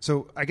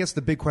 So I guess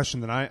the big question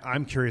that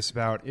I'm curious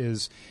about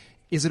is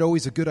it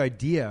always a good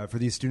idea for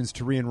these students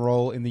to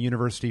re-enroll in the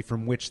university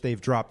from which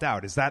they've dropped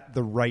out? Is that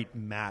the right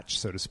match,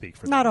 so to speak,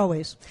 for them? Not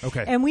always.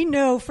 Okay. And we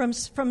know from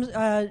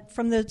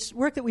the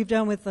work that we've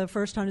done with the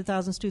first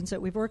 100,000 students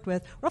that we've worked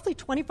with, roughly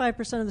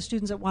 25% of the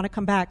students that want to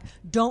come back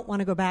don't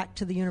want to go back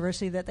to the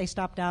university that they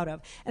stopped out of.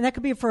 And that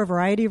could be for a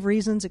variety of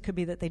reasons. It could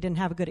be that they didn't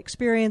have a good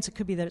experience. It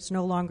could be that it's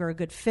no longer a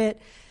good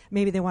fit.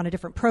 Maybe they want a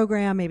different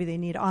program. Maybe they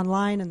need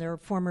online and their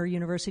former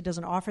university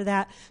doesn't offer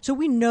that. So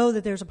we know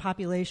that there's a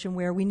population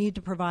where we need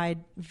to provide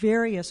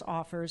various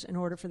offers in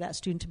order for that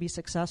student to be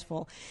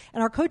successful.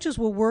 And our coaches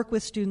will work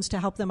with students to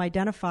help them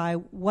identify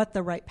what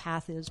the right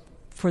path is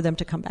for them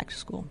to come back to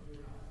school.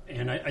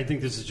 And I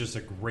think this is just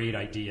a great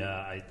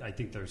idea. I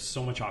think there's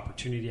so much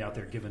opportunity out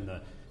there given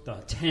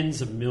the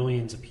tens of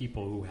millions of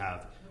people who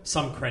have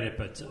some credit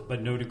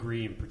but no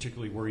degree, and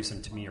particularly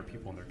worrisome to me are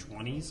people in their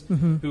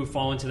 20s who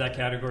fall into that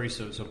category.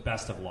 So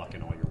best of luck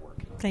in all your work.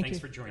 Thanks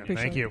for joining us.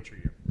 Thank you.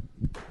 Future You.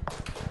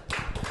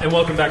 And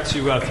welcome back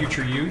to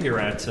Future You here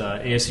at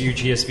ASU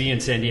GSV in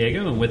San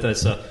Diego. And with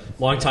us, a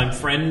longtime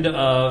friend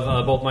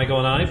of both Michael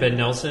and I, Ben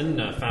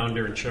Nelson,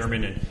 founder and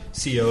chairman and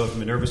CEO of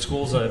Minerva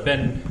Schools.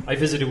 Ben, I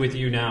visited with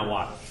you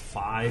now,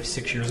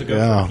 5-6 years ago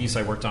for a piece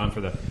I worked on for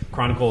the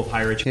Chronicle of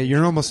Higher Education. Yeah,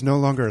 you're almost no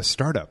longer a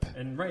startup.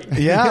 And right.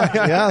 Yeah,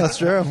 that's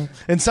true.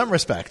 In some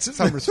respects.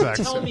 Tell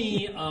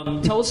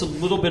us a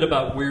little bit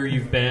about where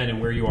you've been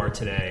and where you are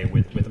today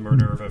with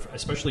Minerva,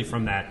 especially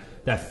from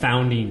that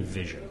founding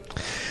vision.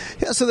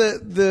 Yeah, so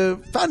the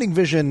founding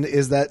vision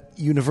is that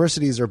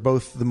universities are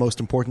both the most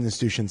important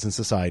institutions in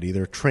society.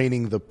 They're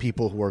training the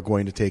people who are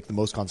going to take the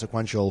most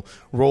consequential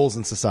roles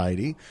in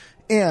society.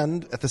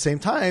 And at the same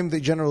time,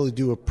 they generally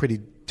do a pretty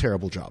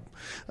terrible job.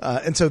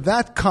 And so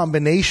that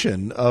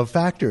combination of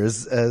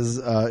factors has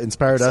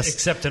inspired us.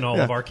 Except in all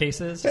of our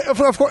cases? Of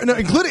course, no,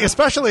 including,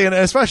 especially in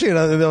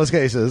those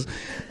cases.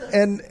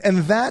 And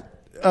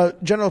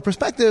that general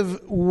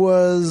perspective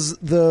was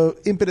the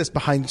impetus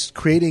behind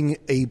creating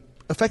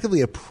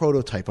effectively a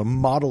prototype, a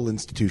model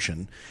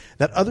institution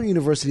that other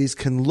universities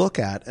can look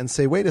at and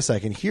say, wait a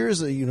second,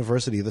 here's a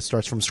university that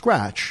starts from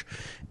scratch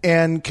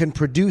and can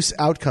produce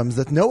outcomes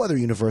that no other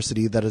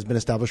university that has been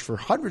established for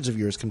hundreds of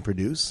years can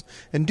produce,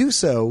 and do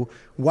so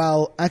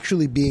while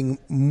actually being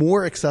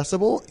more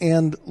accessible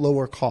and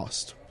lower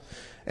cost.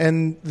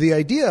 And the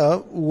idea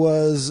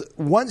was,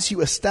 once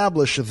you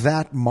establish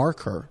that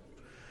marker,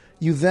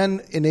 you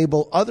then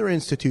enable other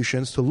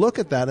institutions to look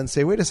at that and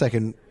say, wait a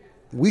second,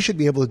 we should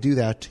be able to do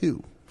that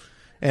too,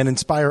 and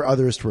inspire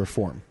others to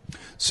reform.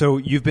 So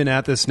you've been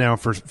at this now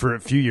for a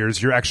few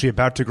years. You're actually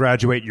about to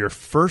graduate your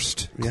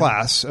first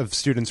class of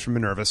students from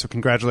Minerva, so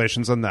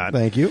congratulations on that.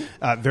 Thank you.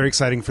 Very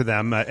exciting for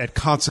them at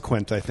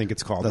Consequent, I think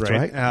it's called. That's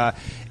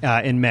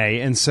right. In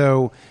May. And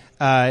so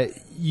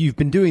you've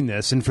been doing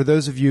this, and for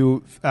those of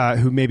you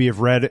who maybe have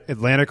read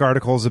Atlantic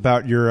articles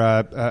about your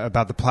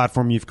about the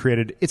platform you've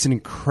created, it's an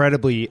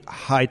incredibly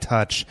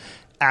high-touch,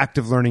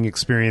 active learning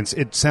experience.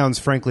 It sounds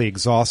frankly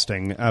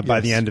exhausting by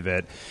the end of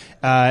it.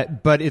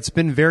 But it's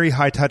been very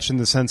high touch in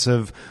the sense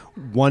of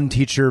one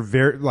teacher,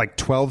 like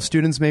 12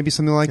 students, maybe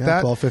something like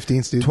that. 12,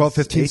 15 students. 12,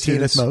 15 18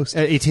 students. at most.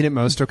 18 at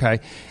most, okay.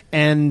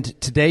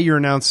 And today you're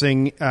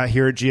announcing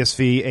here at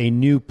GSV a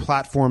new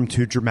platform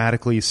to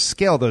dramatically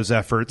scale those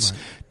efforts.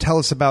 Right. Tell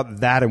us about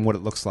that and what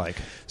it looks like.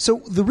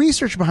 So the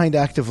research behind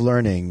active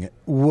learning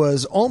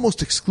was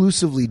almost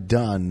exclusively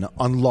done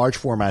on large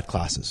format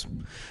classes.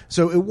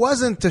 So it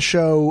wasn't to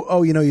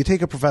show, you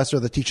take a professor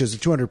that teaches a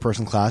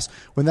 200-person class.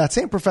 When that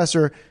same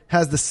professor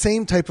has the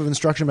same type of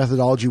instruction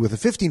methodology with a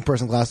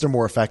 15-person class, they're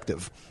more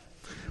effective.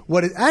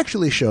 What it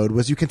actually showed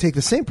was you can take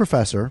the same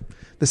professor,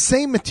 the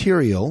same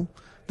material,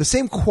 the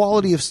same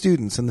quality of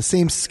students, and the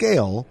same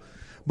scale,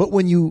 but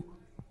when you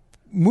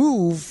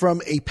move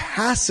from a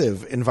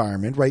passive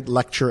environment, right,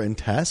 lecture and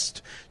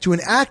test, to an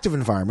active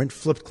environment,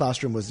 flipped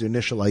classroom was the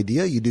initial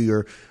idea. You do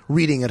your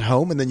reading at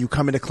home, and then you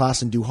come into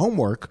class and do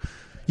homework.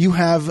 You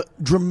have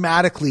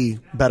dramatically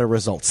better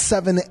results,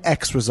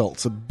 7x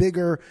results, a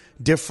bigger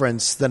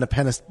difference than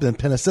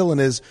penicillin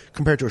is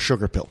compared to a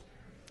sugar pill.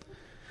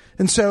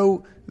 And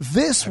so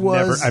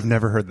I've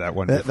never heard that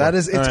one before.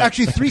 It's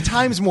actually 3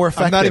 times more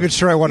effective. I'm not even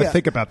sure I want to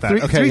think about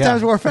that. Three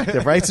times more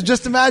effective, right? So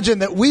just imagine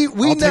that we I'll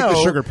know. take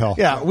the sugar pill.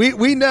 Yeah,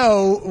 we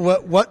know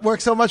what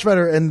works so much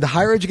better, and the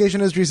higher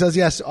education industry says,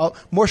 yes,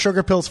 more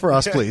sugar pills for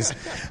us, please.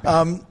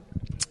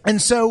 And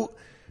so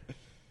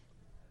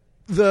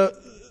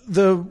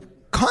the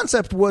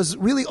concept was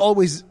really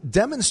always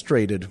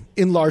demonstrated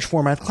in large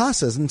format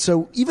classes. And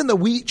so even though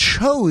we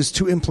chose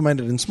to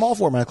implement it in small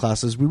format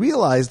classes, we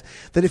realized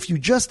that if you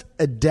just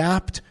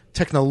adapt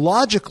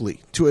technologically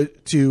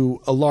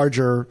to a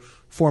larger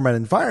format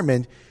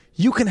environment,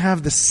 you can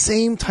have the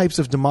same types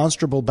of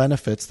demonstrable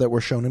benefits that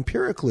were shown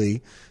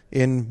empirically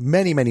in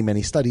many, many,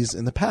 many studies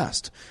in the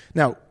past.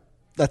 Now,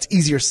 that's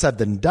easier said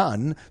than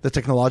done. The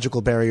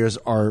technological barriers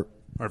are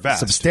vast,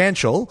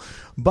 substantial,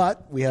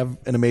 but we have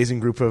an amazing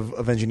group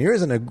of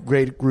engineers and a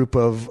great group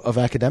of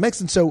academics.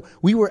 And so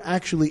we were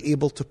actually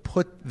able to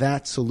put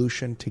that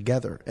solution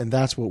together. And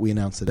that's what we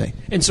announced today.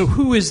 And so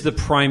who is the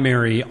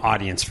primary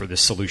audience for this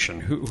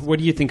solution? What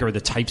do you think are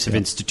the types of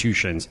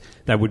institutions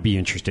that would be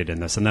interested in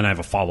this? And then I have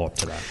a follow-up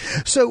to that.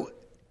 So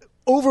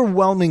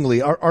overwhelmingly,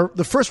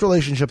 the first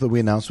relationship that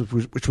we announced,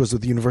 which was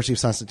with the University of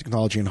Science and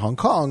Technology in Hong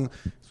Kong,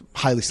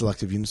 highly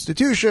selective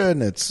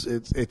institution.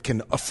 It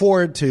can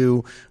afford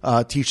to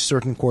teach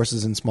certain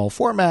courses in small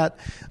format,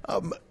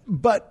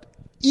 but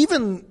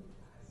even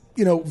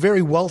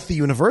very wealthy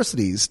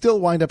universities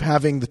still wind up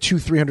having the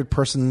 200-300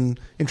 person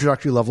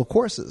introductory level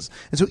courses.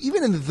 And so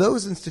even in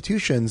those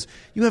institutions,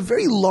 you have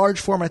very large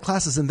format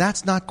classes, and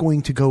that's not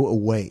going to go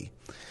away.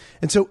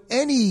 And so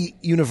any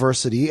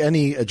university,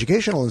 any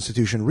educational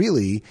institution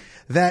really,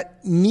 that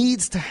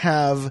needs to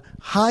have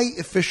high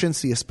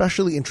efficiency,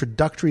 especially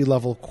introductory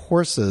level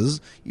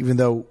courses, even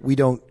though we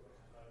don't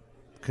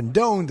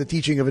condone the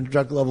teaching of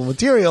introductory level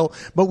material,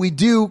 but we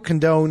do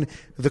condone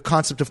the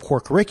concept of core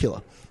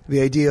curricula,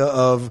 the idea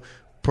of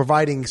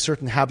providing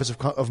certain habits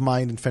of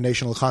mind and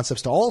foundational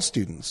concepts to all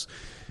students.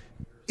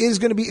 It is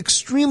going to be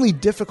extremely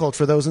difficult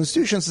for those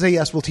institutions to say,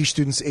 yes, we'll teach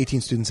students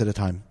 18 students at a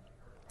time.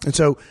 And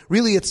so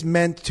really it's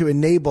meant to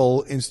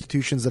enable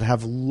institutions that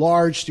have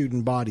large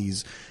student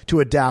bodies to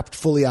adapt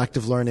fully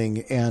active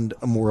learning and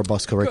a more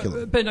robust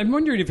curriculum. But I'm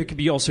wondering if it could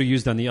be also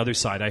used on the other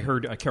side. I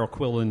heard Carol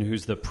Quillen,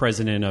 who's the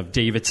president of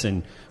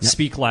Davidson,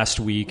 speak last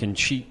week, and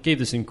she gave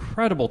this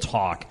incredible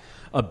talk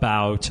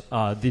about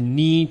the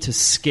need to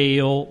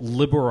scale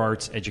liberal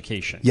arts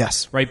education.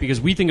 Yes. Right? Because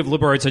we think of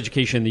liberal arts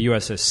education in the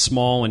U.S. as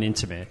small and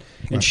intimate.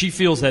 And she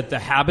feels that the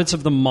habits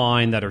of the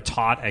mind that are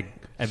taught at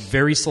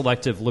very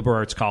selective liberal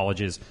arts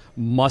colleges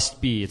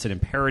it's an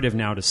imperative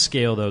now to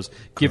scale those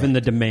given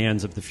the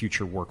demands of the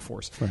future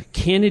workforce. Right.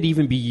 Can it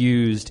even be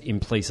used in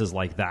places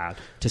like that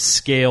to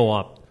scale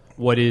up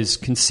what is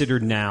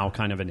considered now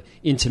kind of an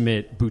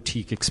intimate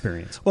boutique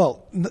experience?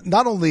 Well,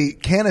 not only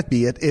can it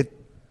be,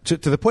 to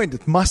the point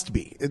it must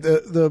be.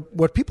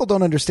 What people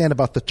don't understand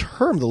about the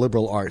term the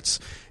liberal arts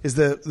is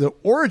the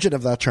origin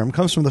of that term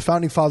comes from the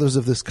founding fathers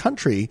of this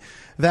country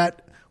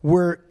that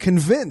were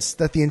convinced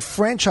that the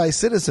enfranchised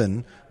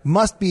citizen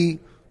must be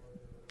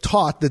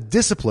taught the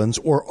disciplines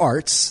or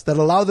arts that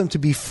allow them to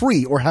be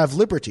free or have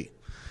liberty.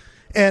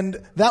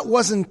 And that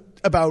wasn't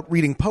about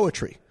reading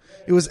poetry.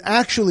 It was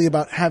actually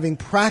about having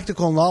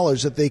practical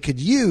knowledge that they could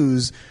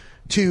use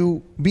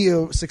to be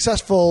a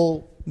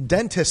successful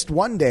dentist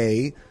one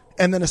day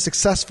and then a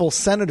successful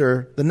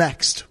senator the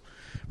next.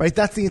 Right?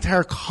 That's the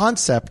entire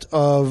concept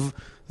of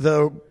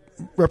the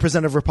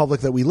representative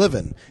republic that we live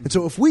in. And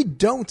so if we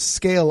don't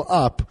scale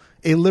up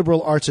a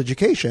liberal arts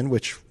education,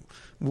 which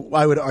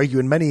I would argue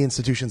in many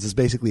institutions is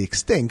basically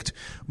extinct,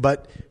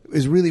 but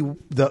is really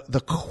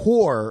the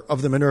core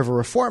of the Minerva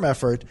reform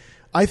effort,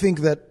 I think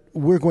that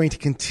we're going to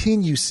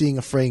continue seeing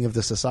a fraying of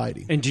the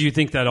society. And do you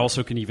think that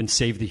also can even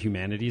save the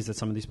humanities at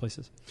some of these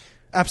places?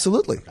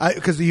 Absolutely,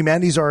 because the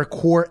humanities are a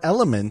core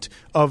element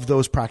of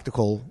those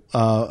practical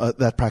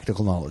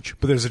knowledge.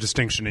 But there's a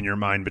distinction in your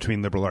mind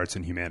between liberal arts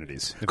and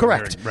humanities.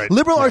 Correct. Right.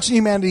 Liberal arts and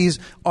humanities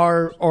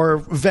are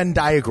Venn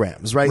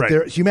diagrams,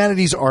 right?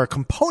 Humanities are a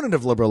component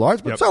of liberal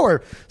arts, but so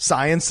are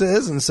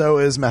sciences, and so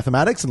is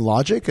mathematics and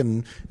logic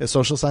and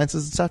social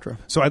sciences, etc.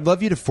 So I'd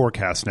love you to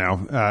forecast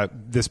now,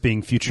 this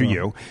being future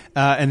you,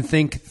 and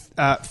think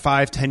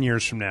 5-10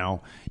 years from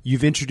now.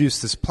 You've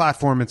introduced this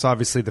platform. It's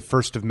obviously the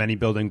first of many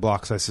building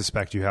blocks I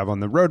suspect you have on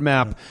the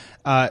roadmap.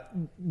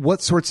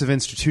 What sorts of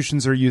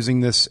institutions are using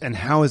this, and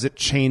how has it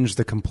changed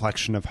the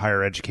complexion of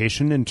higher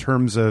education in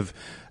terms of,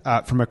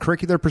 from a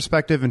curricular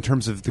perspective, in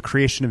terms of the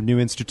creation of new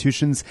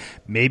institutions,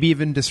 maybe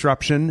even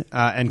disruption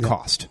and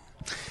cost?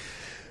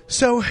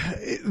 So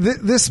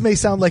this may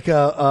sound like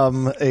a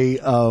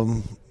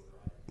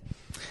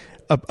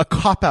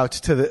cop-out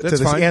to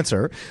this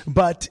answer,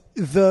 but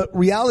the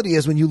reality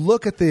is when you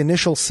look at the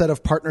initial set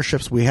of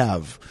partnerships we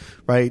have,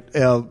 right,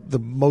 the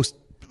most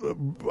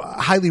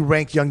highly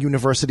ranked young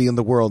university in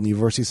the world, the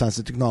University of Science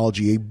and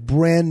Technology, a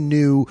brand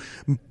new,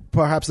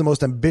 perhaps the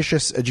most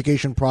ambitious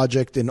education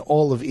project in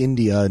all of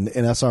India in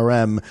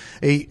SRM,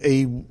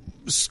 a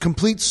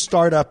complete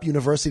startup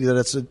university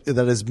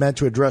that is meant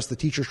to address the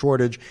teacher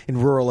shortage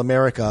in rural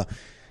America.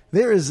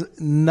 There is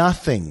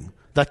nothing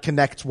that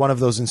connects one of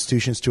those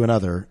institutions to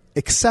another,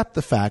 except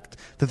the fact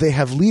that they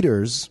have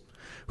leaders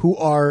who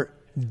are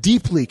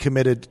deeply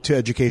committed to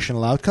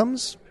educational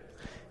outcomes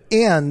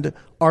and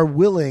are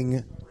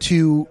willing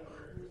to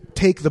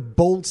take the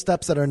bold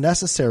steps that are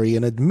necessary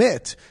and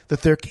admit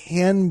that there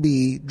can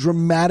be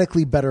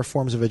dramatically better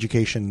forms of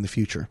education in the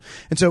future.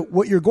 And so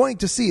what you're going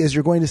to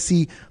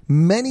see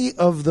many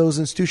of those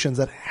institutions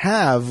that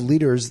have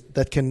leaders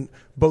that can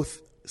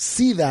both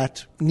see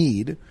that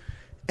need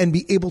and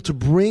be able to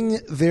bring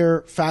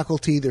their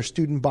faculty, their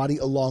student body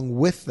along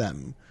with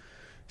them,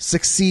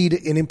 succeed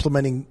in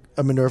implementing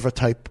a Minerva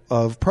type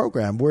of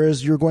program.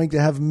 Whereas you're going to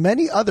have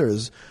many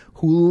others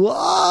who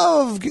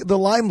love the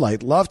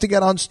limelight, love to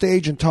get on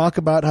stage and talk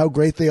about how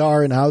great they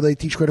are and how they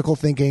teach critical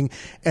thinking,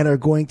 and are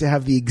going to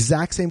have the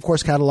exact same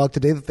course catalog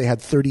today that they had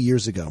 30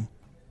 years ago.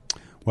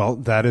 Well,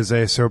 that is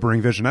a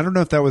sobering vision. I don't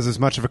know if that was as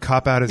much of a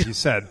cop-out as you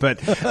said, but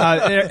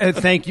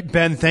thank you,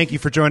 Ben. Thank you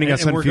for joining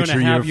us on Future You. We're going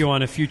to have you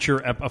on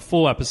a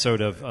full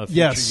episode of Future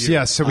You.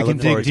 Yes, so we can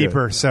dig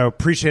deeper. So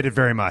appreciate it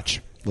very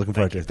much. Looking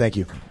forward to it. Thank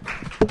you.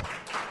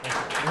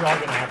 We're all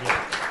going to have you.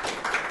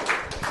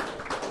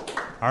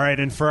 All right,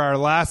 and for our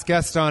last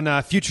guest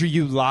on Future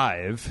You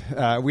Live,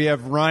 we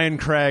have Ryan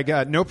Craig.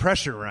 No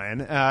pressure,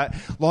 Ryan.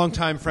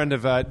 Longtime friend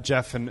of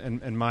Jeff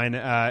and mine,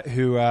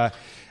 who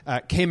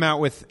came out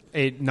with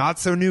a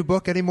not-so-new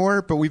book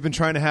anymore, but we've been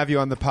trying to have you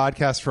on the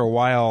podcast for a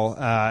while.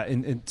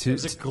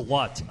 There's a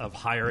glut of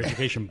higher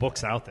education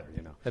books out there,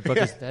 you know.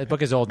 That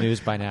book is old news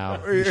by now.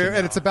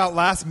 And it's about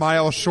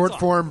last-mile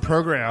short-form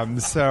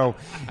programs. So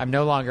I'm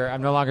no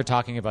longer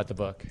talking about the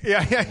book.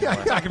 Yeah.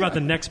 We're talking about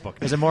the next book.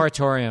 There's a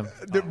moratorium.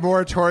 The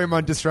moratorium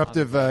on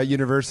disruptive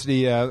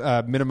university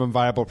minimum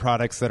viable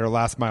products that are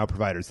last-mile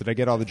providers. Did I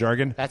get all the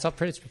jargon? That's all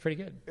pretty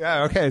good.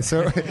 Yeah. Okay.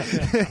 So,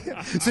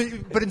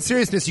 but in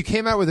seriousness, you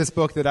came out with this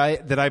book that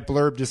I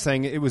blurbed just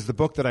saying it was the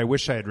book that I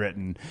wish I had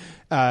written,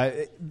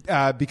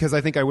 because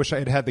I think I wish I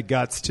had had the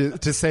guts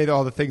to say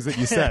all the things that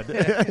you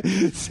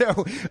said.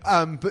 So,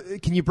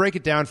 but can you break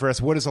it down for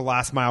us? What is a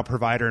last mile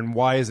provider, and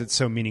why is it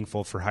so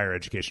meaningful for higher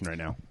education right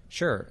now?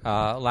 Sure.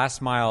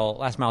 Last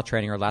mile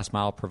training or last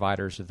mile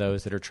providers are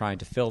those that are trying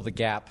to fill the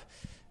gap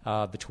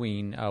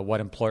between what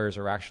employers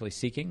are actually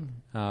seeking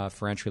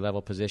for entry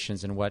level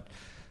positions and what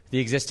the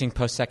existing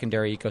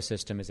post-secondary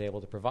ecosystem is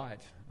able to provide.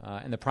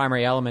 And the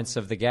primary elements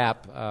of the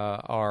gap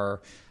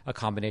are a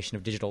combination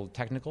of digital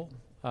technical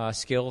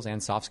skills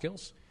and soft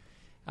skills.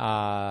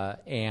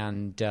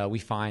 And we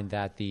find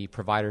that the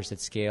providers that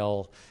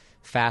scale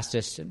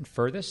fastest and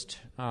furthest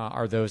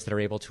are those that are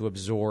able to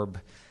absorb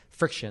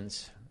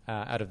frictions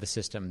out of the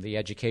system, the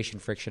education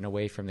friction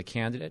away from the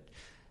candidate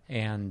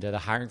and the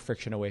hiring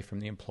friction away from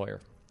the employer.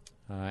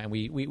 And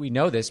we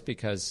know this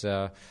because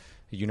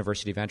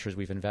University Ventures,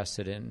 we've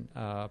invested in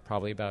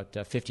probably about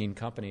 15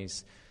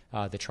 companies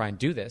that try and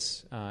do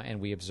this,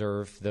 and we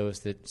observe those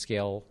that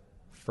scale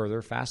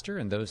further faster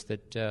and those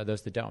that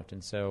don't.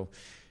 And so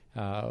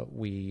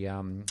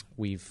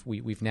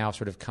we've now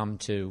sort of come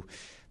to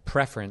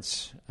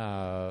preference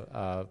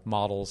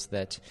models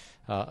that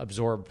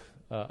absorb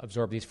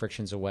these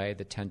frictions away,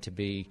 that tend to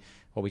be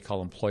what we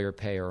call employer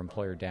pay or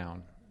employer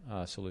down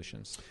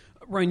solutions.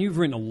 Ryan, you've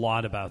written a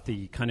lot about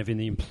the kind of in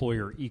the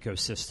employer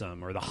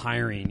ecosystem or the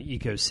hiring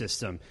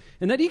ecosystem.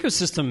 And that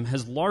ecosystem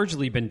has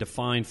largely been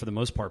defined for the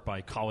most part by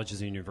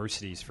colleges and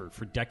universities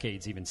for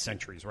decades, even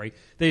centuries, right?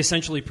 They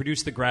essentially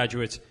produce the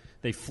graduates,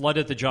 they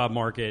flooded the job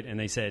market, and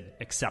they said,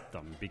 accept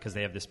them because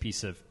they have this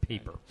piece of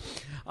paper.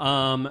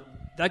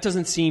 That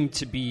doesn't seem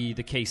to be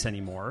the case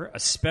anymore,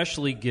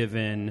 especially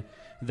given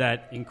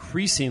that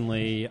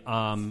increasingly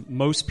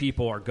most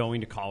people are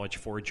going to college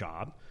for a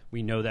job.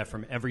 We know that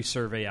from every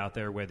survey out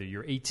there, whether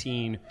you're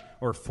 18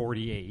 or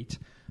 48.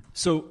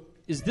 So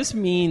does this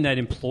mean that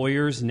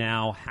employers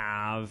now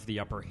have the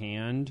upper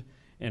hand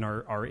and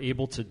are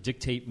able to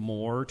dictate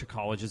more to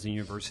colleges and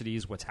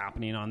universities what's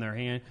happening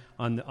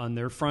on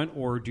their front,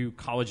 or do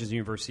colleges and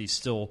universities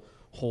still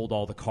hold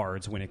all the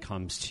cards when it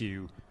comes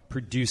to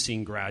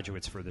producing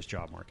graduates for this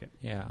job market?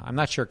 Yeah, I'm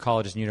not sure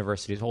colleges and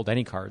universities hold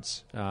any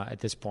cards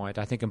at this point.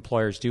 I think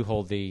employers do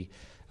hold the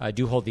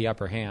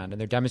upper hand, and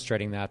they're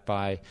demonstrating that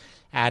by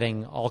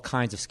adding all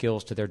kinds of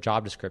skills to their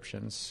job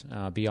descriptions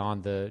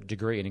beyond the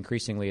degree, and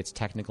increasingly it's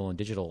technical and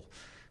digital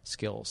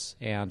skills.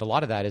 And a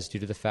lot of that is due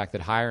to the fact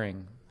that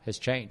hiring has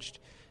changed.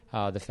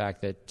 The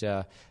fact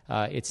that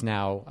it's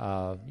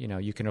now,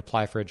 you can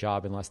apply for a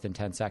job in less than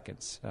 10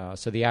 seconds.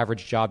 So the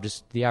average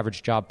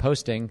job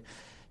posting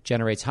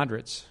generates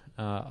hundreds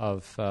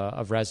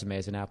of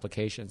resumes and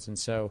applications, and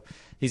so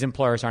these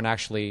employers aren't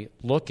actually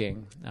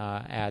looking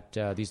at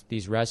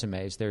these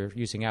resumes. They're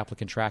using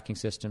applicant tracking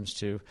systems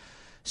to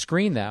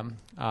screen them,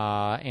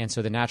 and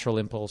so the natural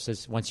impulse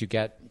is, once you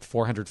get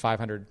 400,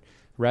 500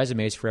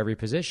 resumes for every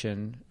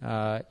position,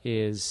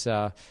 is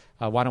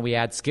why don't we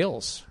add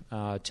skills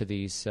to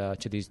these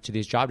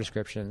job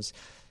descriptions?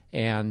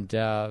 And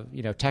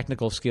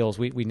technical skills.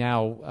 We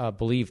now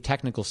believe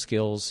technical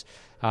skills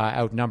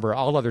outnumber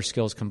all other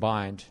skills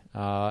combined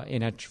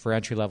for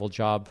entry-level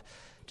job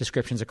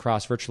descriptions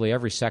across virtually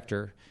every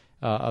sector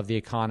of the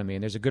economy.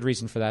 And there's a good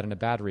reason for that and a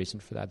bad reason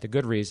for that. The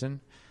good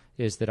reason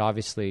is that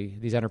obviously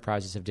these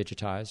enterprises have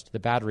digitized. The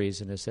bad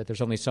reason is that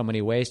there's only so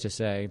many ways to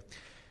say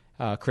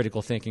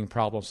critical thinking,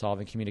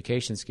 problem-solving,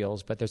 communication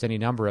skills, but there's any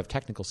number of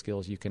technical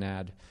skills you can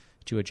add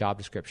to a job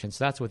description.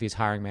 So that's what these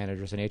hiring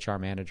managers and HR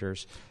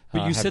managers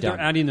But you said have done.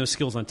 they're adding those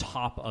skills on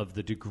top of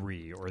the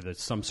degree or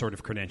some sort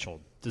of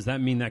credential. Does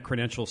that mean that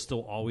credential is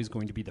still always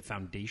going to be the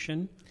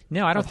foundation?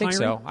 No, I don't think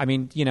hiring? so. I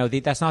mean,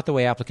 that's not the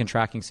way applicant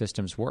tracking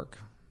systems work,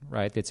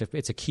 right? It's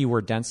a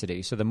keyword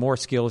density. So the more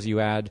skills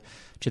you add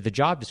to the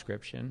job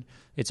description,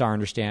 it's our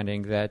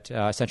understanding that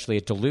essentially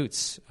it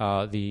dilutes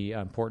the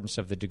importance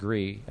of the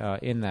degree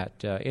in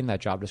that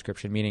job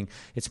description, meaning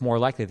it's more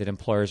likely that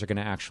employers are going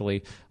to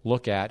actually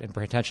look at and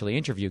potentially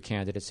interview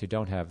candidates who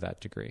don't have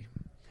that degree.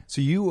 So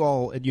you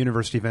all at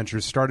University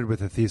Ventures started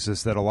with a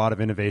thesis that a lot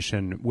of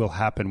innovation will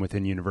happen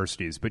within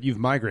universities, but you've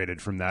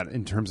migrated from that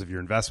in terms of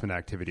your investment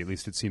activity, at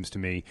least it seems to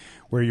me,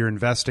 where you're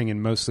investing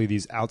in mostly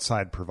these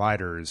outside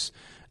providers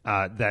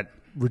that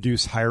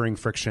reduce hiring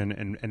friction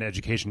and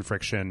education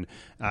friction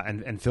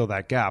and fill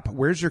that gap.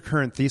 Where's your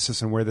current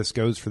thesis and where this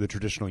goes for the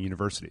traditional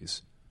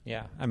universities?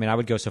 Yeah, I mean, I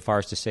would go so far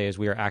as to say is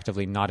we are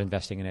actively not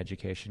investing in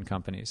education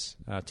companies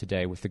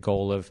today, with the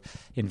goal of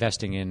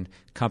investing in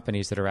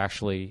companies that are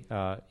actually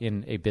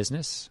in a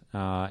business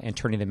and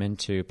turning them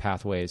into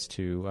pathways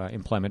to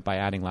employment by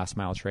adding last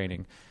mile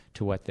training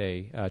to what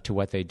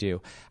they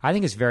do. I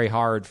think it's very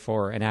hard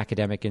for an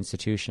academic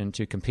institution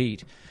to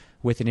compete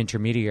with an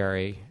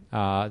intermediary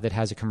that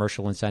has a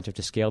commercial incentive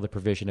to scale the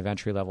provision of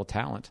entry-level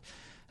talent.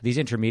 These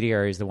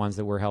intermediaries, the ones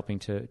that we're helping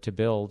to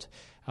build,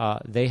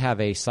 they have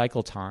a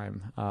cycle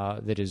time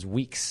that is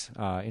weeks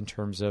in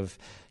terms of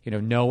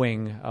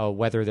knowing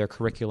whether their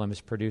curriculum is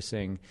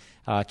producing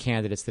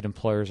candidates that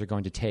employers are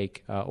going to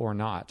take or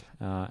not,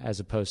 as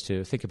opposed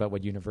to think about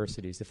what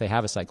universities, if they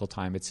have a cycle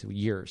time, it's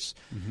years.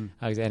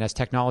 Mm-hmm. And as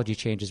technology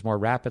changes more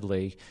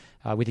rapidly,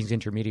 we think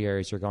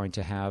intermediaries are going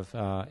to have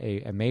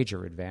a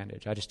major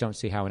advantage. I just don't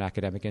see how an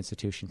academic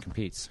institution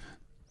competes.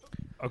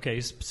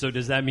 Okay, so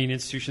does that mean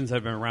institutions that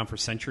have been around for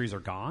centuries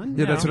are gone?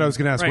 Yeah, that's what I was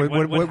going to ask.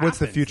 Right. What's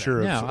the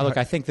future? No, look,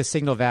 I think the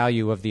signal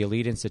value of the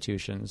elite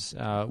institutions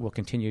will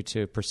continue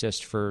to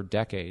persist for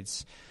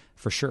decades,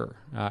 for sure,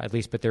 at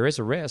least. But there is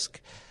a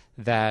risk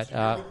that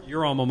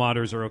your alma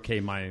maters are okay.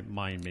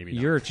 Mine maybe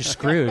not. You're just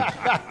screwed.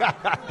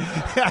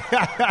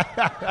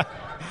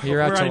 You're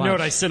out Where to I lunch.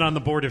 note I sit on the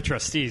board of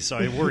trustees, so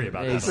I worry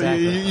about that.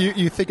 Exactly.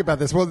 You think about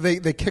this. Well,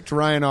 they kicked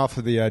Ryan off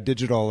of the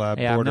digital board.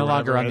 Yeah, I'm no or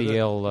longer on whatever. the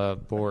Yale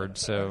board.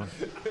 So,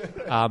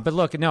 but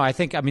look, no, I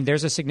mean,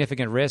 there's a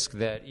significant risk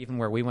that even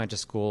where we went to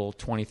school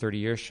 20, 30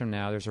 years from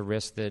now, there's a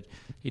risk that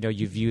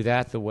you view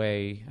that the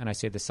way, and I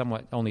say this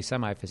somewhat only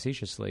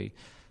semi-facetiously,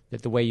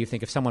 that the way you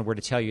think if someone were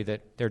to tell you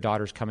that their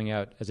daughter's coming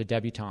out as a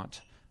debutante,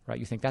 right?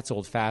 You think that's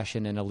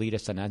old-fashioned and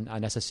elitist and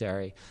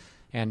unnecessary.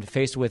 And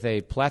faced with a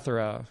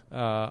plethora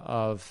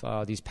of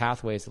these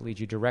pathways that lead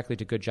you directly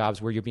to good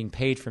jobs where you're being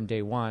paid from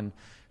day one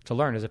to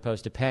learn, as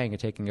opposed to paying and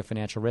taking a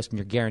financial risk, and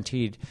you're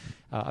guaranteed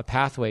a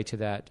pathway to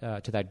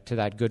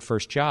that good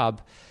first job,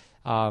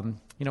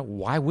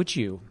 why would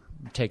you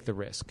take the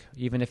risk,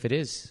 even if it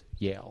is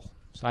Yale?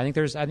 So I think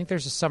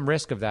there's some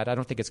risk of that. I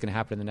don't think it's going to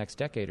happen in the next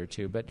decade or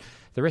two, but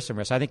there is some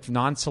risk. I think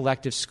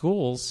non-selective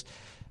schools,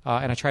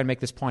 and I try to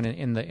make this point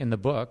in the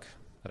book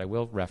that I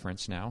will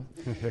reference now,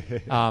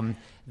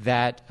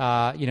 that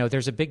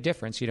there's a big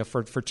difference.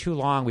 For too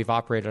long we've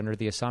operated under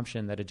the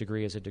assumption that a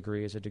degree is a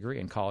degree is a degree,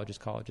 and college is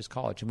college is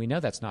college, and we know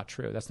that's not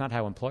true. That's not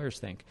how employers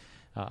think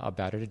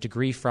about it. A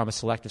degree from a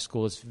selective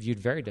school is viewed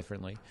very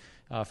differently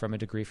from a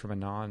degree from a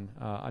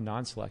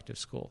non-selective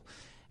school.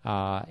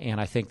 And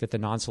I think that the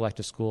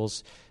non-selective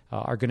schools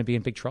are going to be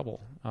in big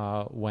trouble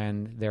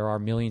when there are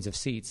millions of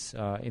seats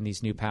in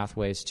these new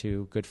pathways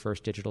to good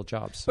first digital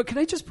jobs. But can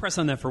I just press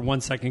on that for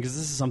 1 second? Because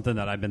this is something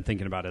that I've been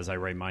thinking about as I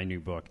write my new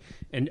book.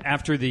 And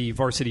after the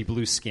Varsity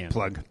Blues scandal.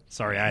 Plug.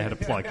 Sorry, I had a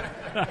plug.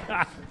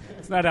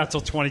 It's not out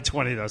till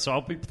 2020, though, so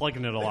I'll be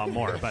plugging it a lot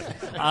more. But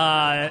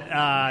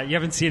you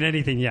haven't seen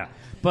anything yet.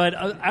 But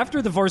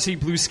after the Varsity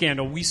Blues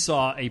scandal, we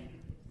saw a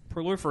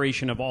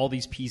proliferation of all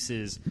these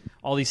pieces,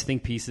 all these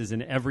think pieces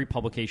in every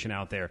publication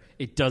out there.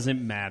 It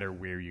doesn't matter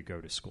where you go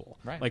to school.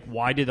 Right. Like,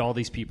 why did all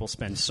these people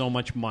spend so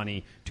much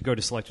money to go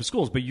to selective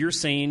schools? But you're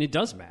saying it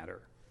does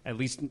matter. At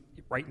least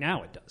right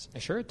now it does.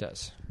 Sure it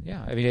does.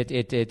 Yeah. I mean,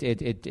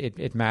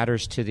 it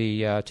matters to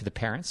the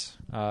parents.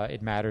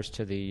 It matters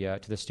to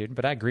the student.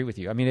 But I agree with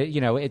you. I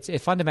mean,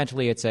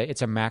 fundamentally it's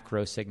a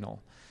macro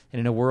signal. And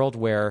in a world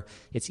where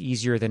it's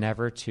easier than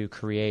ever to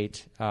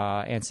create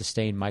and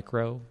sustain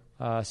micro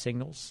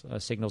signals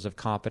of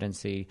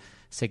competency,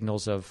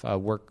 signals of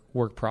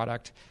work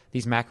product,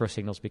 these macro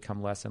signals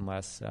become less and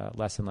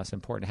less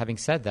important. Having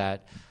said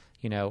that,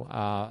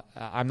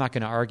 I'm not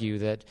going to argue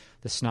that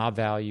the snob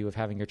value of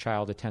having your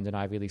child attend an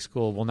Ivy League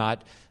school will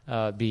not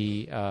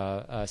be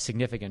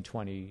significant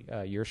 20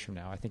 years from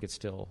now. I think it's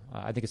still.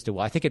 I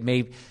think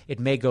it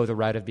may go the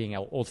route of being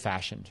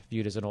old-fashioned,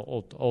 viewed as an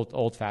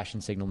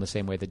old-fashioned signal in the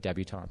same way that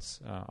debutantes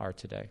are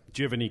today.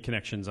 Do you have any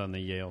connections on the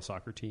Yale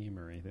soccer team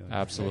or anything like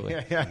Absolutely.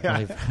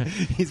 Yeah.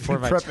 He's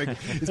been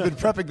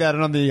prepping that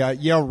on the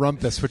Yale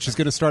Rumpus, which is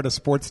going to start a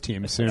sports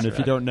team soon. That's if right.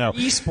 you don't know,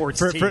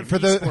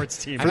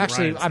 esports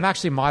team. I'm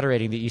actually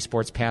moderating the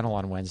esports panel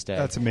on Wednesday.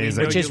 That's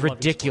amazing. Which is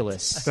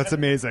ridiculous. That's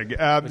amazing.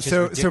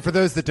 So for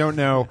those that don't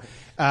know,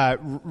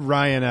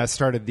 Ryan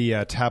started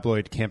the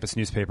tabloid campus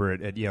newspaper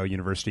at Yale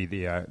University,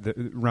 the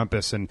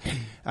Rumpus, and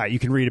you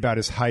can read about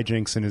his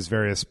hijinks in his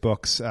various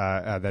books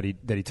that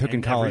he took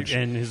in college,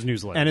 and his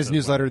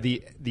newsletter,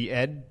 The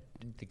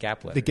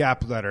Gap Letter. The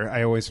Gap Letter.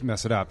 I always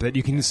mess it up. That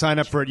you can sign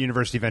up for at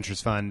University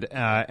Ventures Fund,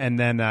 and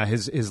then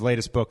his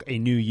latest book, A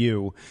New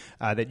You,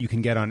 that you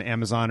can get on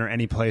Amazon or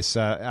any place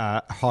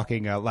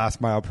hawking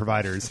last mile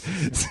providers.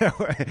 So,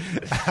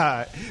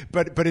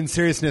 but in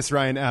seriousness,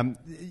 Ryan,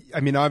 I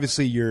mean,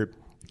 obviously your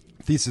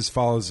thesis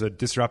follows a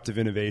disruptive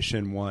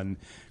innovation one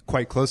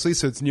quite closely,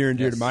 so it's near and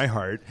dear to my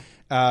heart.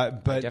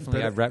 But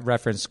definitely, I've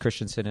referenced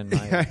Christensen in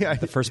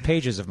the first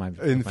pages of my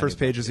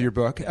pages of your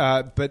book.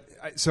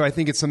 So I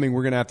think it's something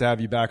we're going to have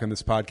you back on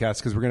this podcast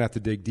because we're going to have to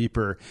dig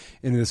deeper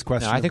into this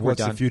question. No, I think of what's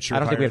we're done. The future. I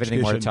don't of think we have higher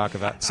anything more to education. talk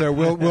about. So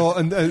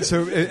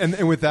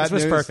and with that, this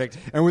was perfect.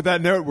 And with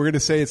that note, we're going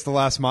to say it's the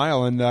last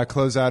mile and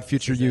close out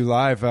Future You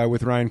Live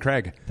with Ryan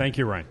Craig. Thank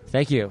you, Ryan.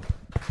 Thank you.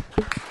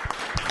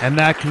 And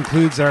that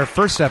concludes our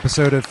first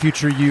episode of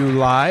Future You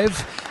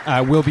Live.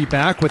 We'll be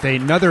back with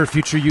another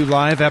Future You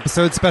Live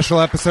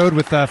special episode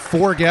with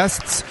 4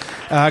 guests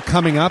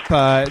coming up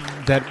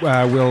that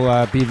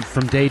will be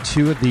from day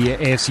 2 of the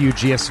ASU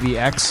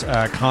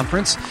GSVX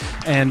conference.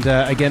 And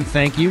again,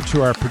 thank you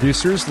to our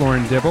producers,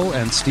 Lauren Dibble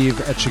and Steve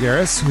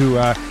Etchegaris, who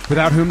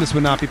without whom this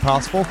would not be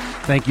possible.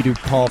 Thank you to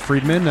Paul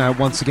Friedman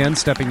once again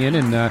stepping in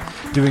and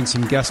doing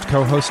some guest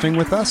co-hosting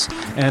with us.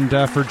 And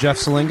for Jeff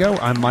Salingo,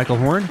 I'm Michael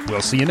Horn.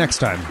 We'll see you next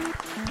time.